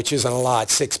know, which isn't a lot,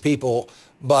 6 people,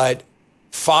 but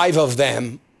 5 of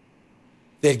them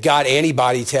that got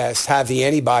antibody tests have the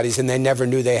antibodies and they never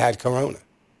knew they had corona.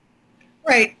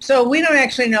 Right. So we don't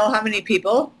actually know how many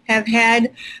people have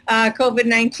had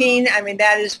COVID-19. I mean,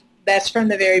 that's from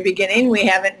the very beginning. We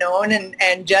haven't known.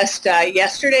 And just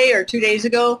yesterday or 2 days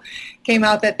ago came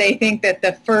out that they think that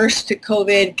the first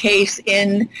COVID case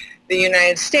in the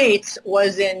United States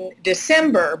was in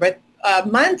December. But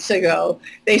months ago,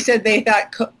 they said they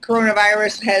thought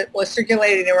coronavirus was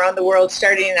circulating around the world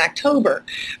starting in October.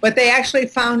 But they actually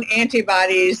found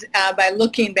antibodies by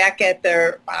looking back at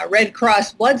their Red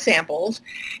Cross blood samples,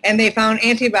 and they found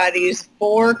antibodies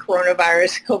for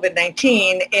coronavirus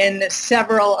COVID-19 in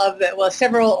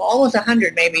almost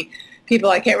 100 maybe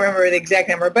people. I can't remember the exact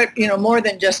number, but more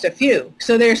than just a few.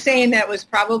 So they're saying that was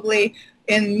probably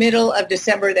in middle of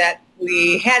December that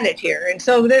we had it here. And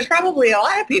so there's probably a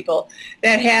lot of people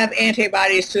that have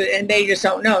antibodies to it and they just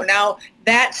don't know. Now,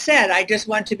 that said, I just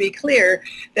want to be clear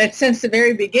that since the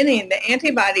very beginning, the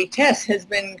antibody test has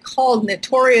been called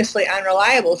notoriously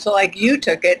unreliable. So like you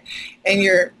took it and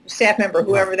your staff member,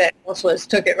 whoever that else was,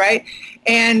 took it, right?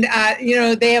 And,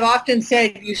 they have often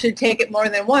said you should take it more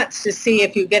than once to see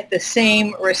if you get the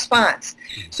same response.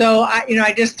 So,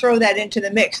 I just throw that into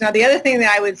the mix. Now, the other thing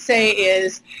that I would say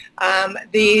is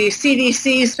the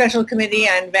CDC Special Committee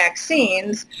on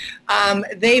Vaccines,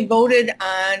 they voted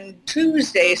on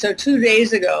Tuesday, so 2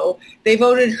 days ago, they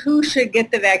voted who should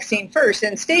get the vaccine first.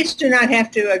 And states do not have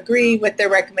to agree with their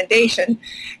recommendation.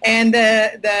 And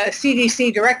the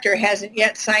CDC director hasn't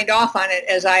yet signed off on it,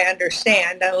 as I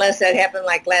understand, unless that happened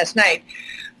like last night.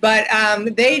 But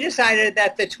they decided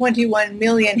that the 21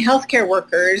 million healthcare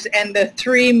workers and the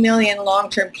 3 million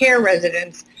long-term care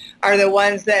residents are the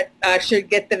ones that should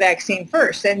get the vaccine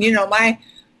first. And,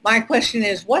 my question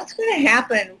is, what's going to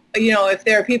happen, if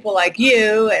there are people like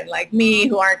you and like me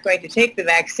who aren't going to take the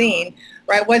vaccine,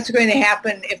 right? What's going to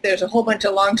happen if there's a whole bunch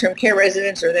of long-term care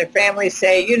residents or their families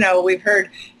say, we've heard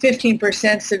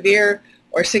 15% severe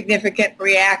or significant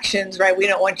reactions, right? We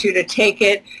don't want you to take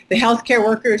it. The healthcare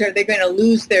workers, are they going to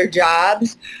lose their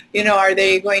jobs? Are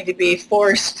they going to be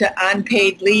forced to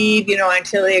unpaid leave,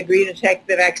 until they agree to take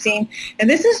the vaccine? And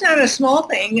this is not a small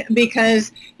thing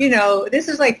because, this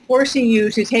is like forcing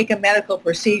you to take a medical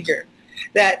procedure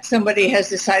that somebody has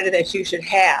decided that you should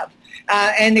have.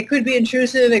 And it could be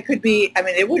intrusive. It could be,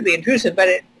 it would be intrusive, but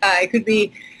it could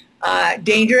be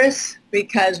dangerous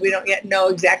because we don't yet know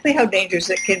exactly how dangerous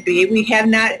it can be. We have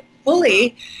not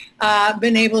fully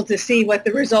been able to see what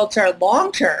the results are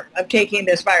long term of taking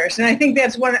this virus. And I think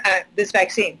that's this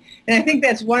vaccine. And I think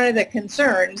that's one of the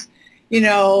concerns,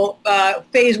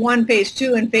 phase 1, phase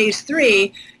 2, and phase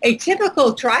 3. A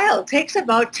typical trial takes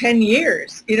about 10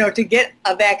 years, to get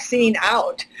a vaccine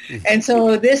out. And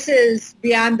so this is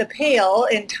beyond the pale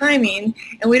in timing,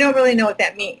 and we don't really know what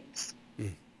that means.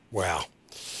 Wow.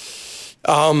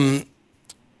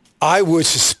 I would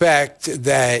suspect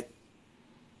that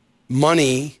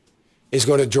money is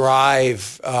going to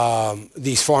drive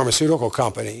these pharmaceutical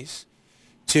companies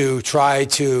to try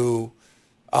to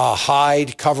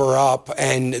hide, cover up,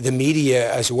 and the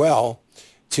media as well,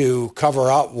 to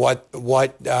cover up what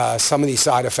some of these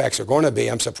side effects are going to be.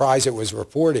 I'm surprised it was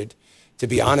reported, to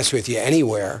be honest with you,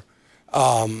 anywhere.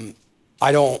 I'm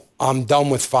done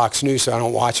with Fox News, so I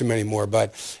don't watch them anymore,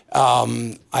 but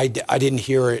I didn't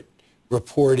hear it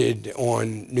reported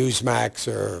on Newsmax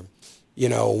or,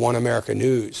 One America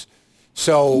News.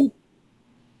 So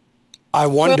I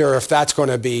wonder if that's going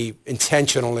to be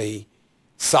intentionally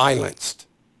silenced.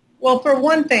 Well, for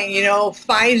one thing,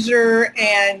 Pfizer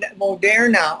and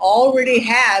Moderna already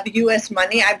have U.S.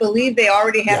 money. I believe they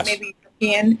already have maybe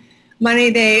European money.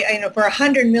 They, for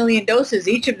 100 million doses,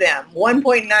 each of them,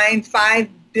 $1.95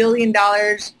 billion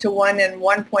to one and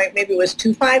maybe it was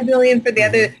 $2.5 billion for the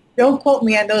other. Don't quote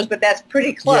me on those, but that's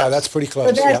pretty close. Yeah, that's pretty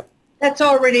close. So That's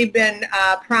already been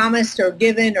promised or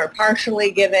given or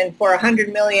partially given for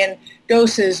 100 million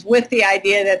doses with the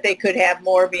idea that they could have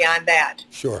more beyond that.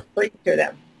 Sure. For each of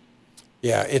them.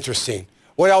 Yeah, interesting.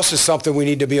 What else is something we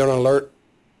need to be on alert?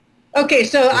 Okay,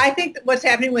 so I think that what's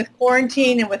happening with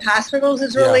quarantine and with hospitals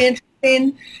is really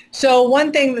interesting. So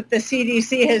one thing that the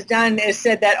CDC has done is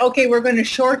said that, okay, we're going to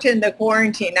shorten the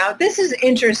quarantine. Now, this is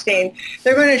interesting.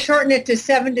 They're going to shorten it to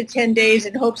 7 to 10 days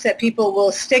in hopes that people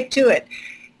will stick to it.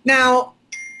 Now,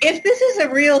 if this is a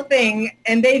real thing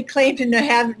and they claim to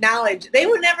have knowledge, they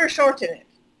would never shorten it,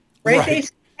 right? They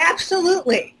say,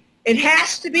 absolutely. It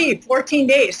has to be 14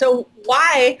 days. So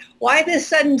why this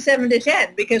sudden 7 to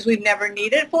 10? Because we've never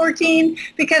needed 14,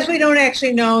 because we don't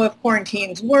actually know if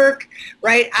quarantines work,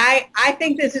 right? I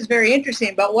think this is very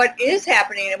interesting. But what is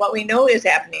happening and what we know is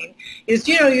happening is,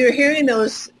 you're hearing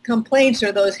those complaints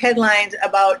or those headlines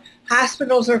about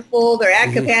hospitals are full, they're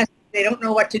at capacity, they don't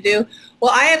know what to do.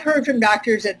 Well, I have heard from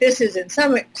doctors that this is, in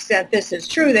some extent, this is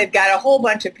true. They've got a whole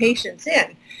bunch of patients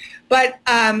in. But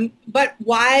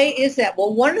why is that?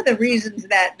 Well, one of the reasons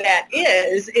that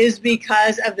is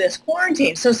because of this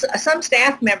quarantine. So some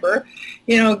staff member,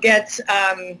 gets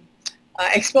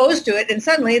exposed to it, and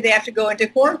suddenly they have to go into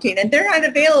quarantine, and they're not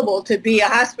available to be a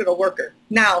hospital worker.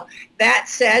 Now, that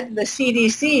said, the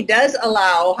CDC does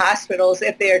allow hospitals,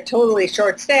 if they are totally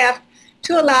short-staffed,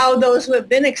 to allow those who have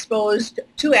been exposed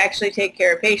to actually take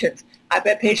care of patients. I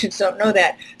bet patients don't know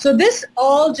that. So this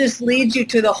all just leads you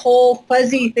to the whole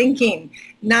fuzzy thinking,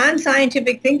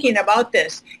 non-scientific thinking about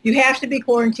this. You have to be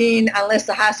quarantined unless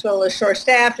the hospital is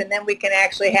short-staffed, and then we can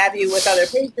actually have you with other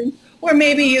patients, or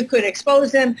maybe you could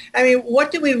expose them. I mean,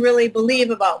 what do we really believe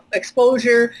about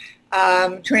exposure,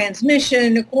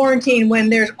 transmission, quarantine, when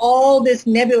there's all this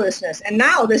nebulousness? And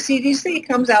now the CDC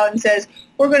comes out and says,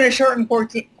 we're going to shorten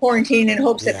quarantine in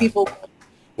hopes that people...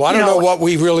 Well, I don't know what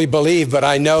we really believe, but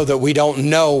I know that we don't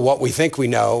know what we think we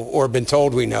know or been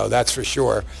told we know, that's for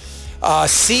sure.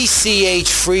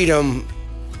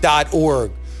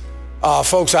 CCHfreedom.org.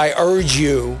 Folks, I urge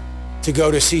you to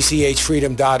go to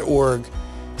CCHfreedom.org,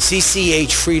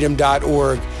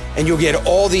 CCHfreedom.org, and you'll get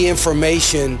all the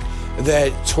information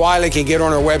that Twyla can get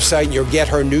on her website, and you'll get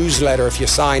her newsletter if you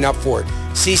sign up for it,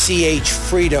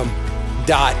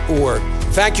 CCHfreedom.org.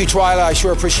 Thank you, Twyla. I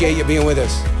sure appreciate you being with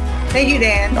us. Thank you,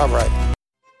 Dan. All right.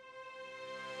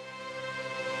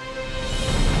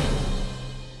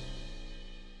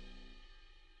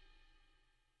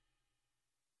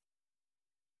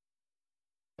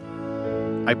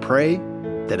 I pray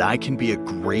that I can be a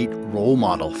great role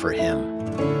model for him.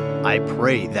 I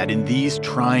pray that in these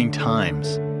trying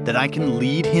times, that I can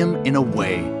lead him in a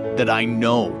way that I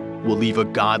know will leave a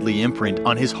godly imprint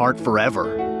on his heart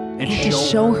forever. And to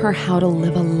show her how to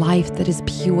live a life that is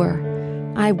pure.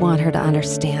 I want her to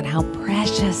understand how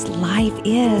precious life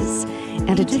is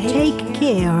and to take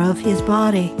care of his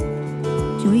body.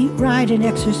 To eat right and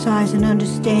exercise and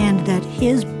understand that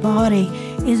his body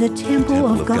is a temple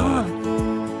of God.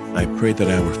 I pray that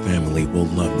our family will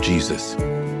love Jesus,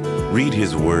 read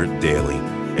his word daily,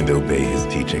 and obey his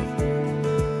teaching.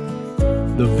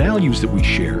 The values that we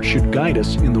share should guide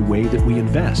us in the way that we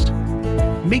invest.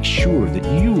 Make sure that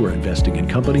you are investing in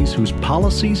companies whose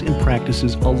policies and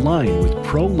practices align with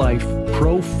pro-life,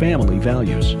 pro-family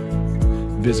values.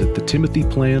 Visit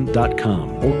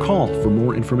thetimothyplan.com or call for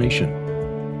more information.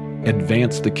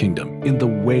 Advance the kingdom in the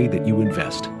way that you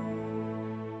invest.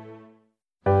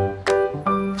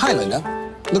 Hi, Linda.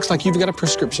 Looks like you've got a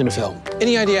prescription to fill.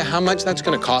 Any idea how much that's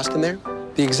going to cost in there?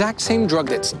 The exact same drug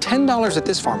that's $10 at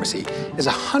this pharmacy is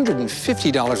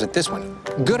 $150 at this one.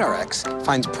 GoodRx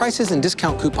finds prices and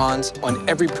discount coupons on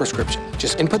every prescription.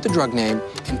 Just input the drug name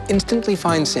and instantly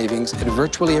find savings at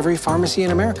virtually every pharmacy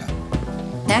in America.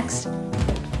 Next.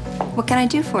 What can I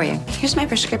do for you? Here's my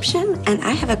prescription, and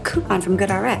I have a coupon from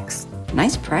GoodRx.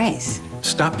 Nice price.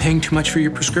 Stop paying too much for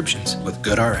your prescriptions with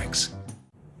GoodRx.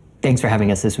 Thanks for having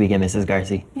us this weekend, Mrs.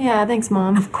 Garcia. Yeah, thanks,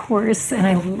 Mom. Of course, and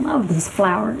I love these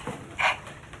flowers.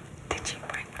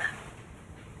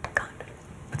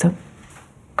 What's up?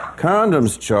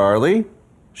 Condoms, Charlie.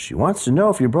 She wants to know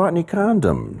if you brought any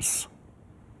condoms.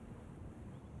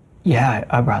 Yeah,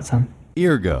 I brought some.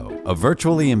 Eargo, a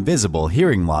virtually invisible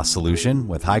hearing loss solution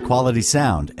with high-quality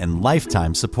sound and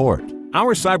lifetime support.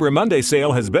 Our Cyber Monday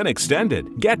sale has been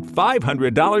extended. Get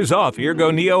 $500 off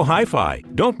Eargo Neo Hi-Fi.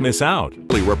 Don't miss out.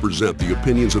 They represent the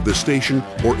opinions of this station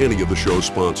or any of the show's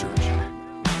sponsors.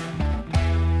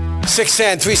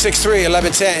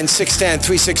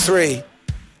 610-363-1110,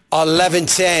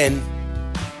 610-363-1110.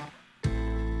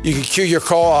 You can queue your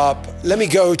call up. Let me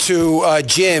go to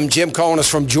Jim. Jim calling us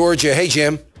from Georgia. Hey,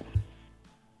 Jim.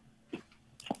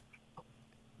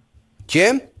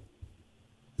 Jim?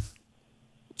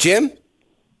 Jim?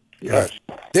 Yes.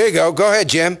 There you go. Go ahead,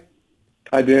 Jim.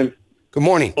 Hi, Dan. Good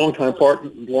morning. Long-time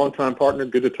partner.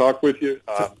 Good to talk with you.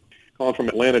 Calling from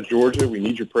Atlanta, Georgia. We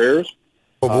need your prayers.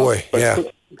 Oh, boy. Yeah.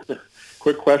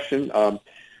 Quick question.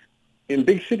 In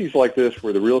big cities like this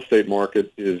where the real estate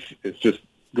market is just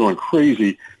going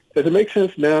crazy, does it make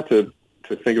sense now to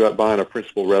think about buying a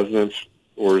principal residence,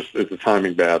 or is the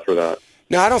timing bad for that?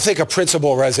 No, I don't think a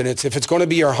principal residence, if it's going to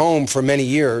be your home for many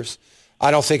years, I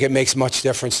don't think it makes much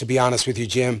difference, to be honest with you,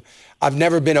 Jim. I've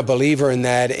never been a believer in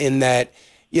that,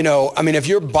 if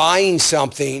you're buying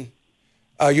something,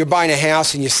 you're buying a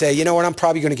house and you say, you know what, I'm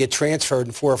probably going to get transferred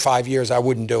in 4 or 5 years, I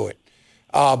wouldn't do it.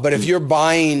 But if you're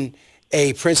buying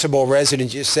a principal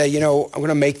residence, you say, I'm going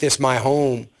to make this my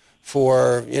home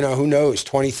for, who knows,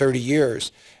 20, 30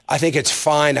 years. I think it's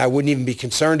fine. I wouldn't even be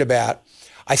concerned about.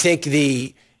 I think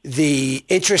the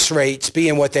interest rates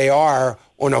being what they are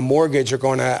on a mortgage are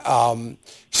going to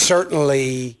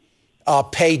certainly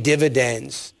pay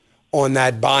dividends on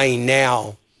that buying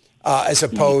now as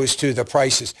opposed to the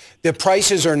prices. The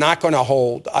prices are not going to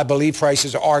hold. I believe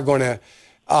prices are going to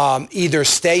either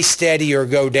stay steady or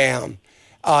go down.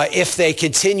 If they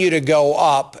continue to go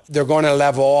up, they're going to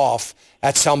level off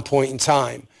at some point in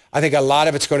time. I think a lot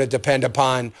of it's going to depend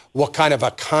upon what kind of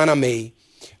economy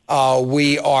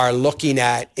we are looking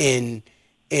at in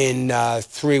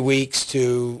 3 weeks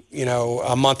to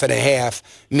a month and a half,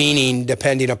 meaning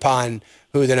depending upon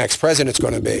who the next president's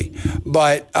going to be.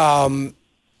 But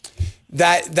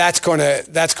that's going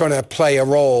to play a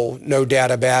role, no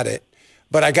doubt about it.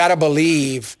 But I got to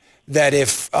believe that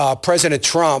if President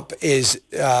Trump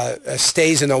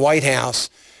stays in the White House,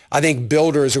 I think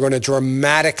builders are going to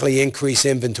dramatically increase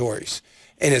inventories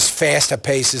in as fast a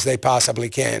pace as they possibly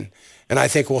can. And I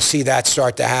think we'll see that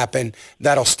start to happen.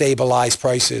 That'll stabilize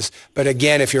prices. But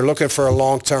again, if you're looking for a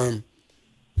long-term,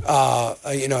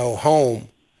 home,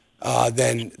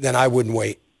 then I wouldn't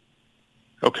wait.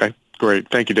 Okay, great.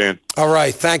 Thank you, Dan. All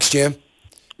right. Thanks, Jim.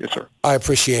 Yes, sir. I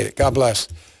appreciate it. God bless.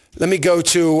 Let me go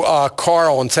to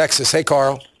Carl in Texas. Hey,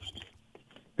 Carl.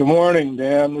 Good morning,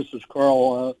 Dan. This is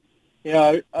Carl.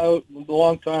 I'm a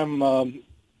long-time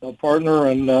partner,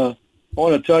 and I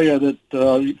want to tell you that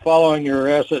following your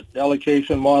asset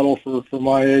allocation model for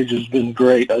my age has been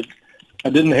great. I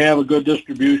didn't have a good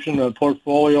distribution of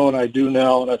portfolio, and I do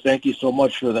now, and I thank you so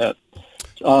much for that.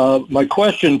 My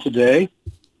question today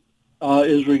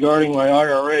is regarding my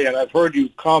IRA, and I've heard you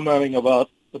commenting about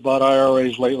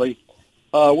IRAs lately.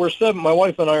 My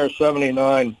wife and I are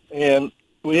 79, and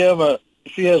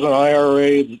she has an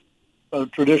IRA, a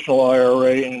traditional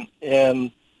IRA,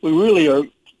 and we really are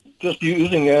just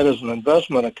using that as an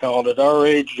investment account. At our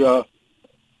age, do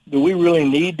we really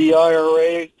need the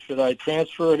IRA? Should I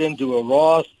transfer it into a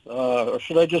Roth, or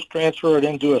should I just transfer it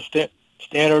into a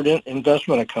standard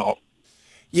investment account?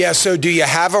 Yeah, so do you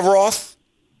have a Roth?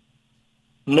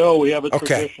 No, we have a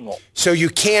traditional. So you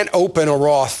can't open a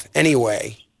Roth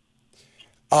anyway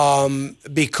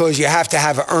because you have to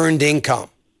have earned income.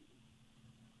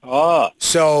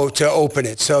 So to open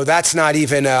it. So that's not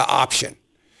even an option.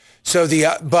 So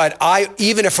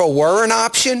even if it were an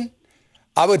option,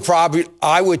 I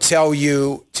would tell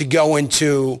you to go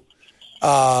into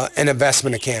an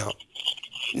investment account.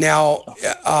 Now,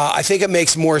 I think it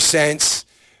makes more sense.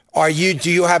 Do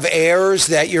you have heirs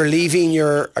that you're leaving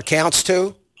your accounts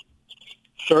to?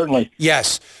 Certainly.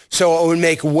 Yes. So it would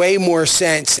make way more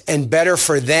sense and better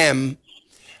for them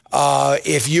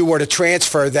if you were to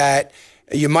transfer that.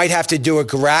 You might have to do a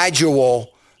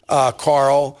gradual,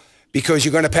 Carl, because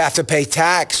you're going to have to pay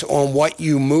tax on what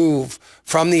you move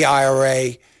from the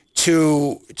IRA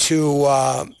to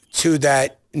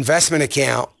that investment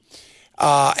account,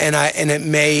 and it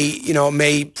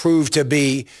may prove to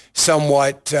be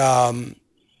somewhat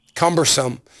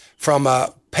cumbersome from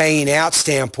a paying out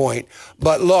standpoint.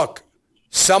 But look,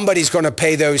 somebody's going to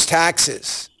pay those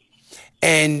taxes,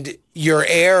 and your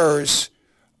heirs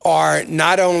are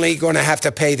not only going to have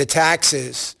to pay the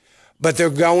taxes, but they're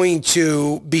going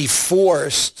to be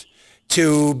forced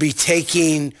to be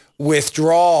taking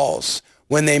withdrawals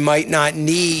when they might not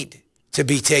need to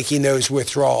be taking those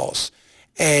withdrawals.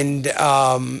 And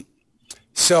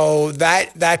so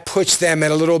that puts them at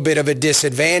a little bit of a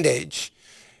disadvantage.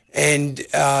 And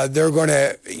they're going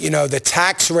to, the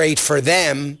tax rate for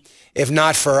them, if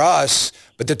not for us,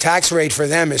 but the tax rate for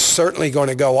them is certainly going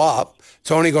to go up.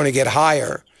 It's only going to get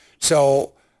higher.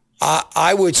 So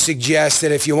I would suggest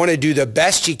that if you want to do the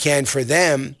best you can for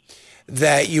them,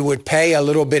 that you would pay a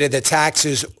little bit of the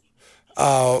taxes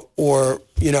and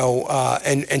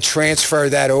transfer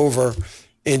that over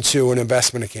into an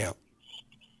investment account.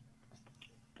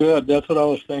 Good. That's what I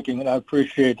was thinking, and I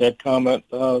appreciate that comment.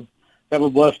 Have a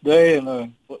blessed day and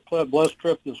a blessed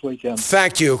trip this weekend.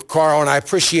 Thank you, Carl, and I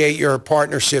appreciate your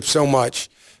partnership so much.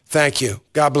 Thank you.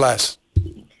 God bless.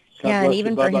 Yeah, and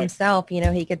even for himself,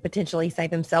 he could potentially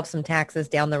save himself some taxes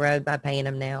down the road by paying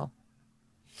them now.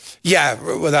 Yeah,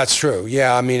 well, that's true.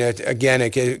 Yeah, I mean,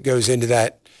 it goes into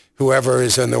that whoever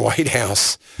is in the White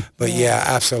House. But yeah,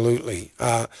 absolutely.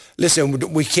 Listen,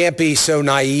 we can't be so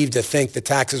naive to think the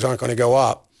taxes aren't going to go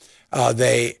up.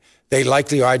 They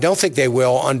likely are. I don't think they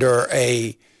will under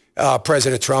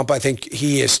President Trump. I think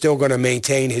he is still going to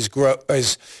maintain his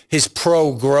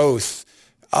pro-growth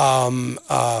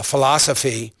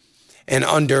philosophy,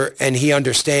 and he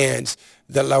understands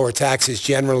that lower taxes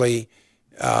generally,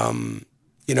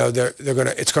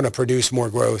 it's going to produce more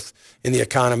growth in the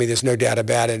economy. There's no doubt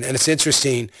about it. And it's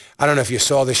interesting. I don't know if you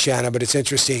saw this, Shanna, but it's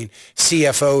interesting.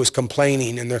 CFOs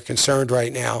complaining, and they're concerned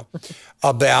right now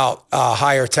about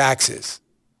higher taxes.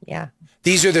 Yeah.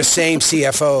 These are the same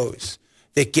CFOs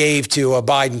that gave to a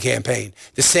Biden campaign,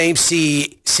 the same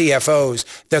CFOs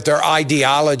that their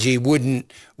ideology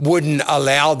wouldn't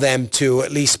allow them to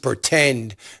at least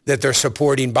pretend that they're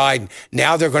supporting Biden.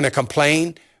 Now they're going to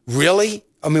complain? Really?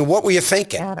 I mean, what were you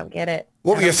thinking? Yeah, I don't get it.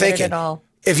 What were you thinking? At all.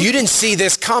 If you didn't see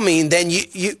this coming, then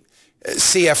you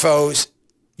CFOs,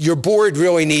 your board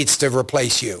really needs to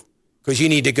replace you because you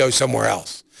need to go somewhere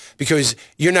else. Because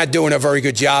you're not doing a very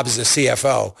good job as a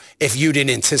CFO if you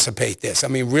didn't anticipate this. I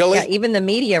mean, really? Yeah, even the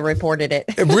media reported it.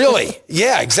 Really?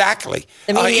 Yeah, exactly.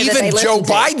 Even Joe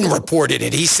Biden reported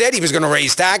it. He said he was going to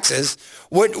raise taxes.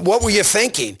 What were you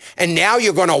thinking? And now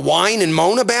you're going to whine and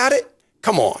moan about it?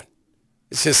 Come on.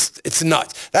 It's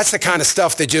nuts. That's the kind of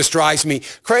stuff that just drives me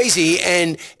crazy.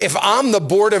 And if I'm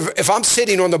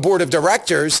sitting on the board of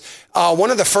directors,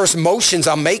 one of the first motions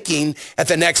I'm making at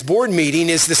the next board meeting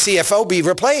is the CFO be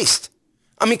replaced.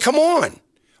 I mean, come on.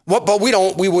 But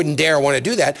we wouldn't dare want to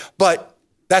do that. But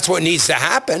that's what needs to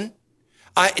happen.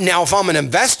 Now, if I'm an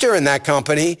investor in that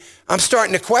company, I'm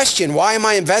starting to question, why am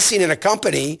I investing in a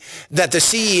company that the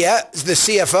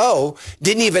CFO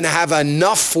didn't even have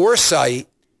enough foresight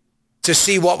to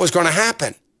see what was going to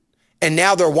happen? And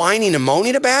now they're whining and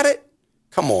moaning about it?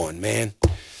 Come on, man.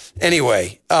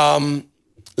 Anyway,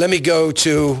 let me go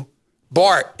to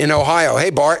Bart in Ohio.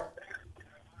 Hey, Bart.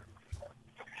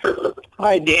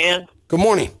 Hi, Dan. Good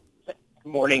morning.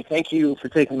 Good morning. Thank you for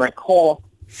taking my call.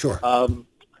 Sure.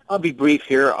 I'll be brief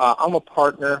here. I'm a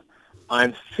partner.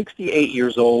 I'm 68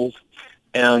 years old,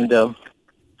 and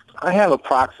I have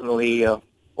approximately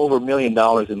over $1 million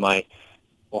in my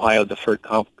Ohio deferred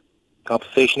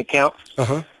compensation account.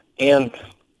 Uh-huh. And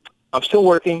I'm still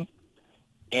working,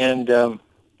 and I'm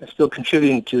still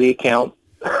contributing to the account.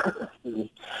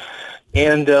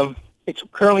 And it's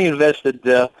currently invested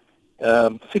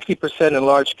 60% in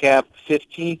large cap,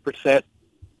 15%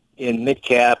 in mid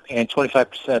cap, and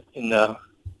 25% in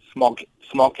small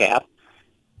cap.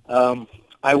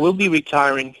 I will be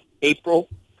retiring April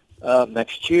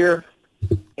next year,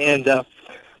 and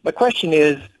my question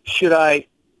is, should I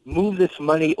move this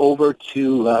money over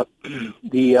to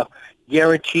the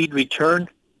guaranteed return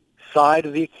side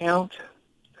of the account,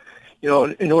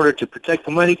 in order to protect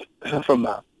the money from, from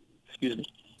a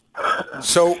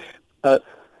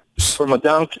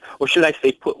down, or should I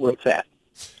stay put where it's at?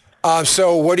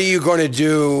 So what are you going to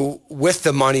do with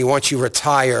the money once you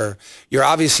retire? You're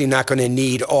obviously not going to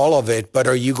need all of it, but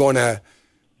are you going to,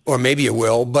 or maybe you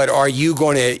will, but are you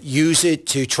going to use it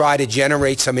to try to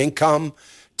generate some income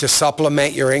to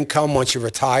supplement your income once you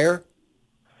retire?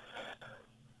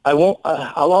 I won't.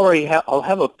 I'll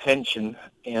have a pension,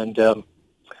 and I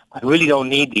really don't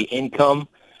need the income,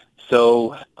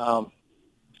 so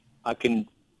I can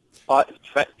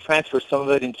transfer some of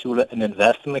it into an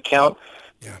investment account.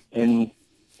 Yeah. And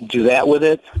do that with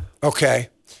it. Okay.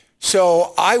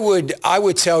 So I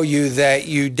would tell you that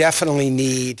you definitely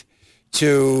need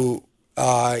to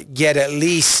get at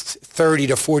least 30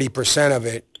 to 40% of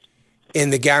it in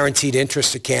the guaranteed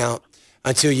interest account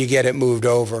until you get it moved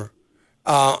over.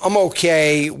 I'm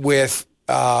okay with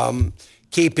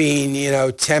keeping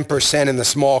 10% in the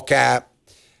small cap,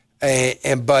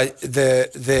 but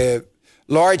the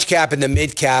large cap and the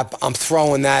mid cap, I'm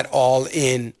throwing that all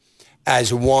in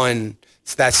as one.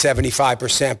 It's that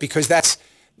 75%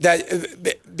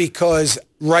 because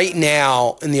right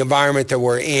now in the environment that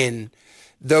we're in,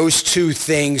 those two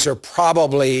things are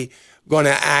probably going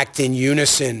to act in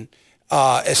unison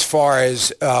as far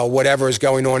as whatever is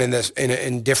going on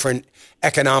in different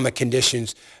economic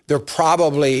conditions. They're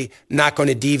probably not going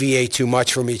to deviate too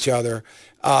much from each other.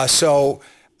 So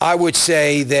I would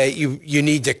say that you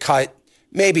need to cut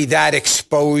maybe that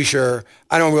exposure.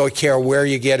 I don't really care where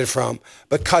you get it from,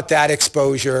 but cut that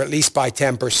exposure at least by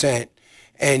 10%.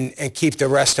 and keep the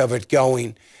rest of it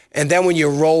going. And then when you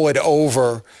roll it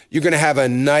over, you're going to have a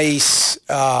nice,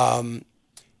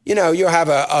 you'll have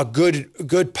a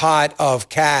good pot of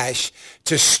cash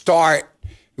to start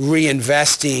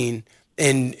reinvesting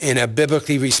in a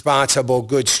biblically responsible,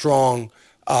 good, strong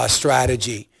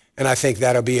strategy. And I think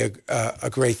that'll be a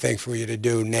great thing for you to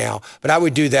do now. But I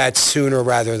would do that sooner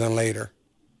rather than later.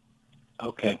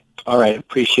 Okay. All right.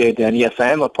 Appreciate that. And yes,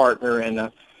 I am a partner,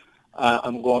 and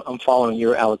I'm following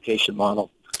your allocation model.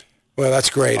 Well, that's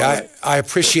great. Right. I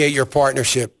appreciate your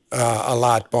partnership a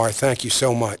lot, Bart. Thank you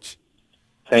so much.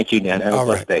 Thank you, Dan. Have a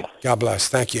blessed day. God bless.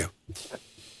 Thank you.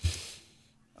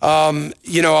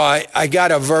 I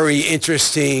got a very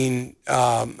interesting,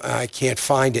 I can't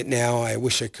find it now. I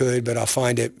wish I could, but I'll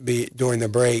find it during the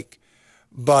break.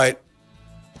 But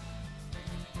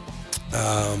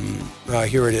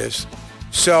here it is.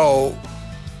 So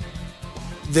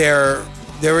there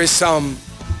is some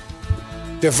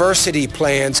diversity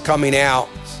plans coming out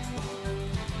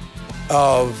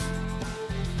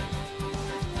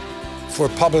for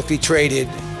publicly traded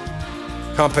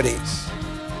companies.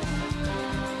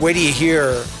 Wait till you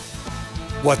hear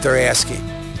what they're asking.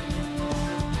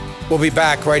 We'll be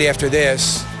back right after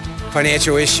this.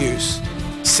 Financial Issues,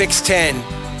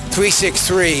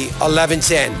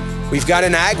 610-363-1110. We've got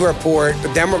an ag report,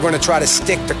 but then we're going to try to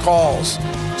stick to calls.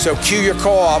 So cue your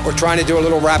call up. We're trying to do a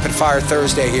little rapid fire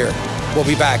Thursday here. We'll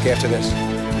be back after this.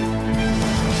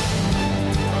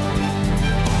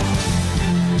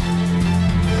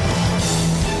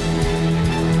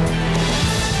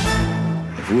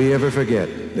 If we ever forget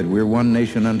that we're one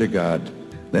nation under God,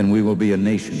 then we will be a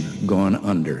nation gone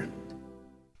under.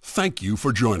 Thank you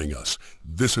for joining us.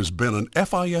 This has been an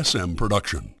FISM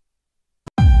production.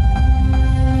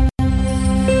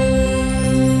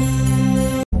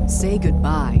 Say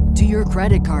goodbye to your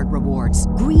credit card rewards.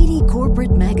 Greedy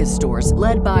corporate mega stores,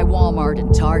 led by Walmart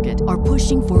and Target, are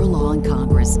pushing for a law in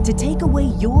Congress to take away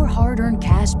your hard-earned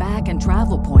cash back and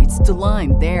travel points to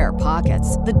line their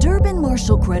pockets. The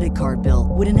Durbin-Marshall credit card bill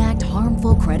would enact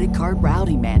harmful credit card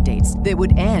routing mandates that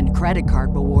would end credit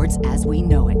card rewards as we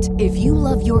know it. If you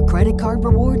love your credit card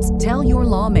rewards, tell your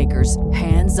lawmakers,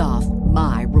 hands off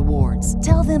my rewards.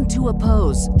 Tell them to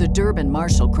oppose the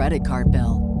Durbin-Marshall credit card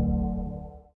bill.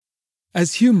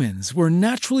 As humans, we're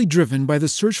naturally driven by the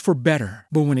search for better.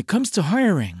 But when it comes to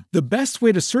hiring, the best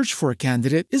way to search for a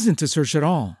candidate isn't to search at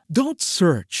all. Don't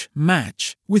search,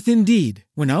 match with Indeed.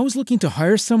 When I was looking to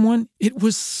hire someone, it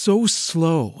was so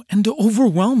slow and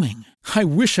overwhelming. I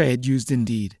wish I had used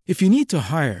Indeed. If you need to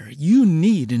hire, you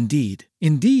need Indeed.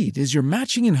 Indeed is your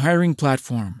matching and hiring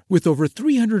platform with over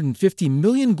 350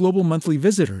 million global monthly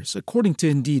visitors, according to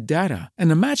Indeed data,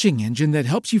 and a matching engine that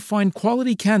helps you find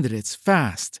quality candidates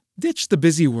fast. Ditch the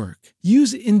busy work.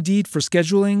 Use Indeed for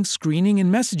scheduling, screening,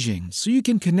 and messaging so you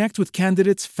can connect with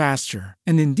candidates faster.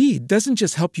 And Indeed doesn't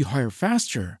just help you hire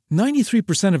faster.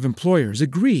 93% of employers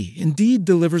agree Indeed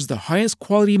delivers the highest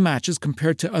quality matches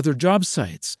compared to other job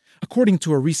sites, according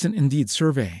to a recent Indeed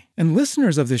survey. And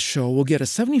listeners of this show will get a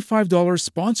 $75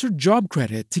 sponsored job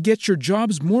credit to get your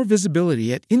jobs more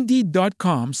visibility at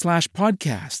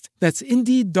Indeed.com/podcast. That's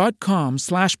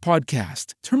Indeed.com/podcast.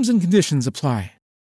 Terms and conditions apply.